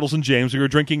drinking Bartles and James. We were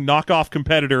drinking knockoff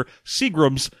competitor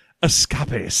Seagram's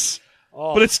Escapes.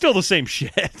 Oh. But it's still the same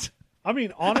shit. I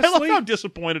mean, I love honestly... how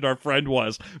disappointed our friend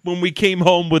was when we came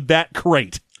home with that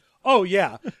crate. Oh,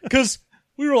 yeah, because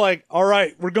we were like, all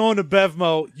right, we're going to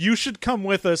Bevmo. You should come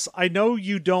with us. I know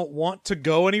you don't want to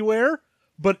go anywhere,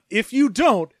 but if you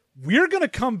don't, we're going to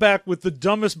come back with the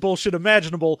dumbest bullshit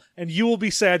imaginable, and you will be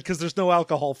sad because there's no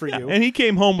alcohol for you. And he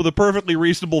came home with a perfectly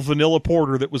reasonable vanilla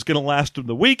porter that was going to last him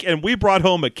the week, and we brought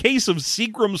home a case of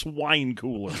Seagram's wine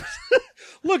coolers.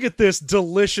 Look at this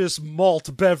delicious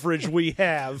malt beverage we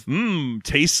have.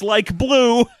 Tastes like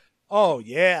blue. Oh,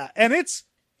 yeah, and it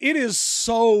is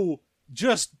so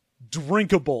just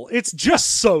drinkable. It's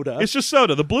just soda. It's just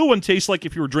soda. The blue one tastes like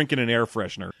if you were drinking an air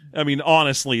freshener. I mean,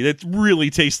 honestly, it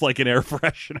really tastes like an air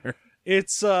freshener.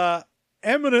 It's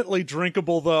eminently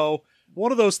drinkable, though.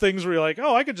 One of those things where you're like,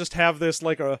 oh, I could just have this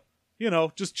like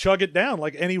just chug it down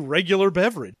like any regular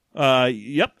beverage.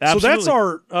 Yep, absolutely. So that's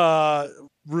our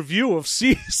review of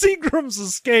Seagram's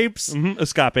Escapes.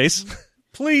 Escapes.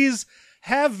 Please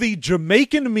have the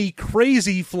Jamaican Me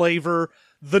Crazy flavor,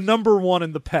 the number one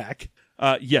in the pack.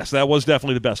 Yes, that was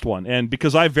definitely the best one. And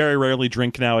because I very rarely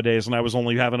drink nowadays, and I was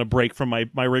only having a break from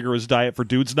my rigorous diet for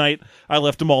Dude's Night, I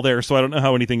left them all there, so I don't know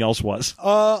how anything else was.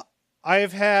 I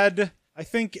have had, I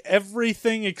think,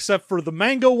 everything except for the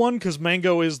mango one, because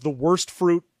mango is the worst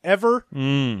fruit ever.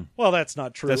 Well, that's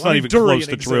not true. That's not even close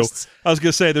to true. I was going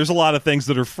to say, there's a lot of things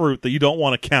that are fruit that you don't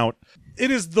want to count. It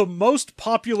is the most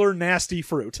popular nasty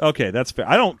fruit. Okay, that's fair.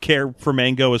 I don't care for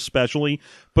mango especially,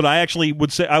 but I actually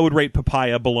would say I would rate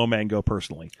papaya below mango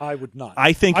personally. I would not.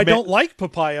 I think I don't like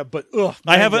papaya, but ugh.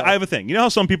 I have a thing. You know how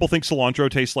some people think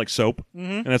cilantro tastes like soap,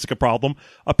 and that's like a problem?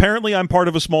 Apparently, I'm part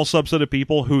of a small subset of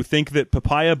people who think that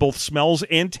papaya both smells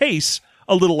and tastes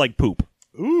a little like poop.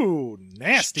 Ooh,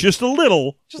 nasty. Just a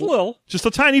little. Just a little. Just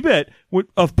a tiny bit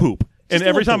of poop. And a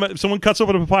every little time someone cuts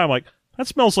open a papaya, I'm like, that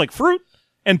smells like fruit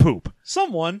and poop.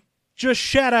 Someone just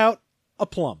shout out a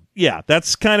plum. Yeah,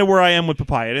 that's kind of where I am with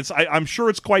papaya. And I'm sure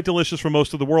it's quite delicious for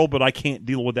most of the world, but I can't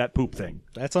deal with that poop thing.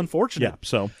 That's unfortunate. Yeah,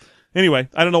 so anyway,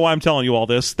 I don't know why I'm telling you all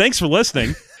this. Thanks for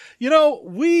listening.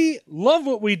 We love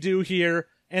what we do here,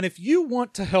 and if you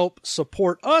want to help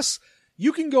support us,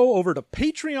 you can go over to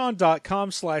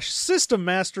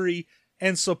patreon.com/systemmastery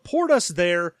and support us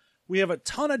there. We have a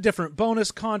ton of different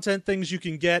bonus content things you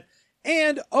can get,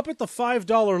 and up at the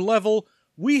 $5 level,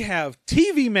 we have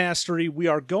TV Mastery. We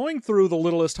are going through The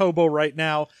Littlest Hobo right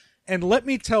now, and let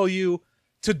me tell you,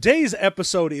 today's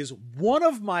episode is one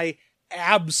of my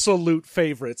absolute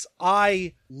favorites.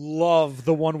 I love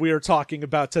the one we are talking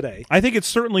about today. I think it's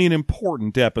certainly an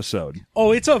important episode.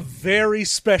 Oh, it's a very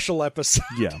special episode.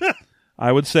 Yeah.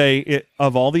 I would say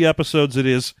of all the episodes, it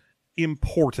is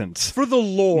important. For the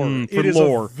lore. For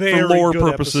lore good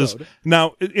purposes. episode.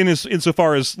 Now,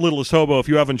 insofar as Littlest Hobo, if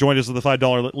you haven't joined us at the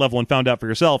 $5 level and found out for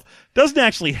yourself, doesn't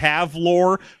actually have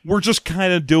lore. We're just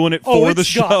kind of doing it for the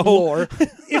show. Got lore.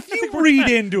 If you read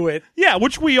into it. Yeah,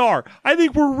 which we are. I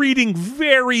think we're reading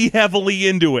very heavily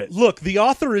into it. Look, the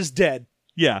author is dead.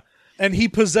 Yeah. And he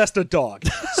possessed a dog.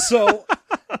 So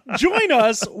join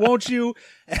us, won't you,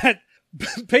 at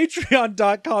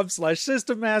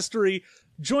patreon.com/systemmastery.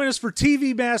 Join us for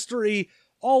TV Mastery,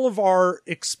 all of our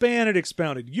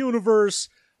expounded universe,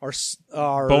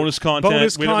 our bonus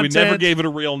content. We never gave it a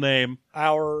real name.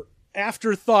 Our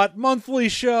Afterthought monthly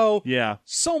show. Yeah.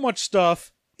 So much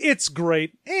stuff. It's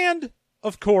great. And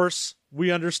of course, we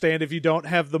understand if you don't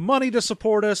have the money to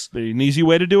support us. An easy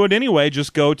way to do it anyway,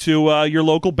 just go to your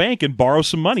local bank and borrow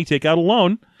some money, take out a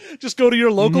loan. Just go to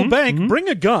your local bank, bring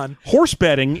a gun. Horse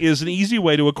betting is an easy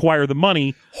way to acquire the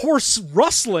money. Horse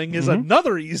rustling is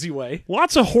another easy way.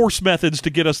 Lots of horse methods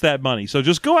to get us that money. So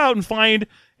just go out and find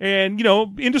and,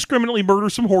 indiscriminately murder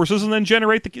some horses and then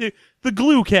generate the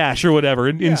glue cash or whatever.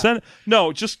 And send,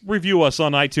 no, just review us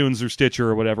on iTunes or Stitcher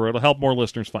or whatever. It'll help more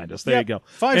listeners find us. There you go.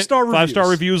 5-star reviews. 5-star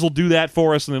reviews will do that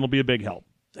for us, and it'll be a big help.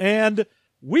 And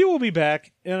we will be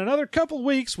back in another couple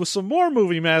weeks with some more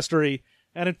Movie Mastery.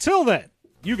 And until then,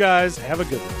 you guys have a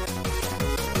good one.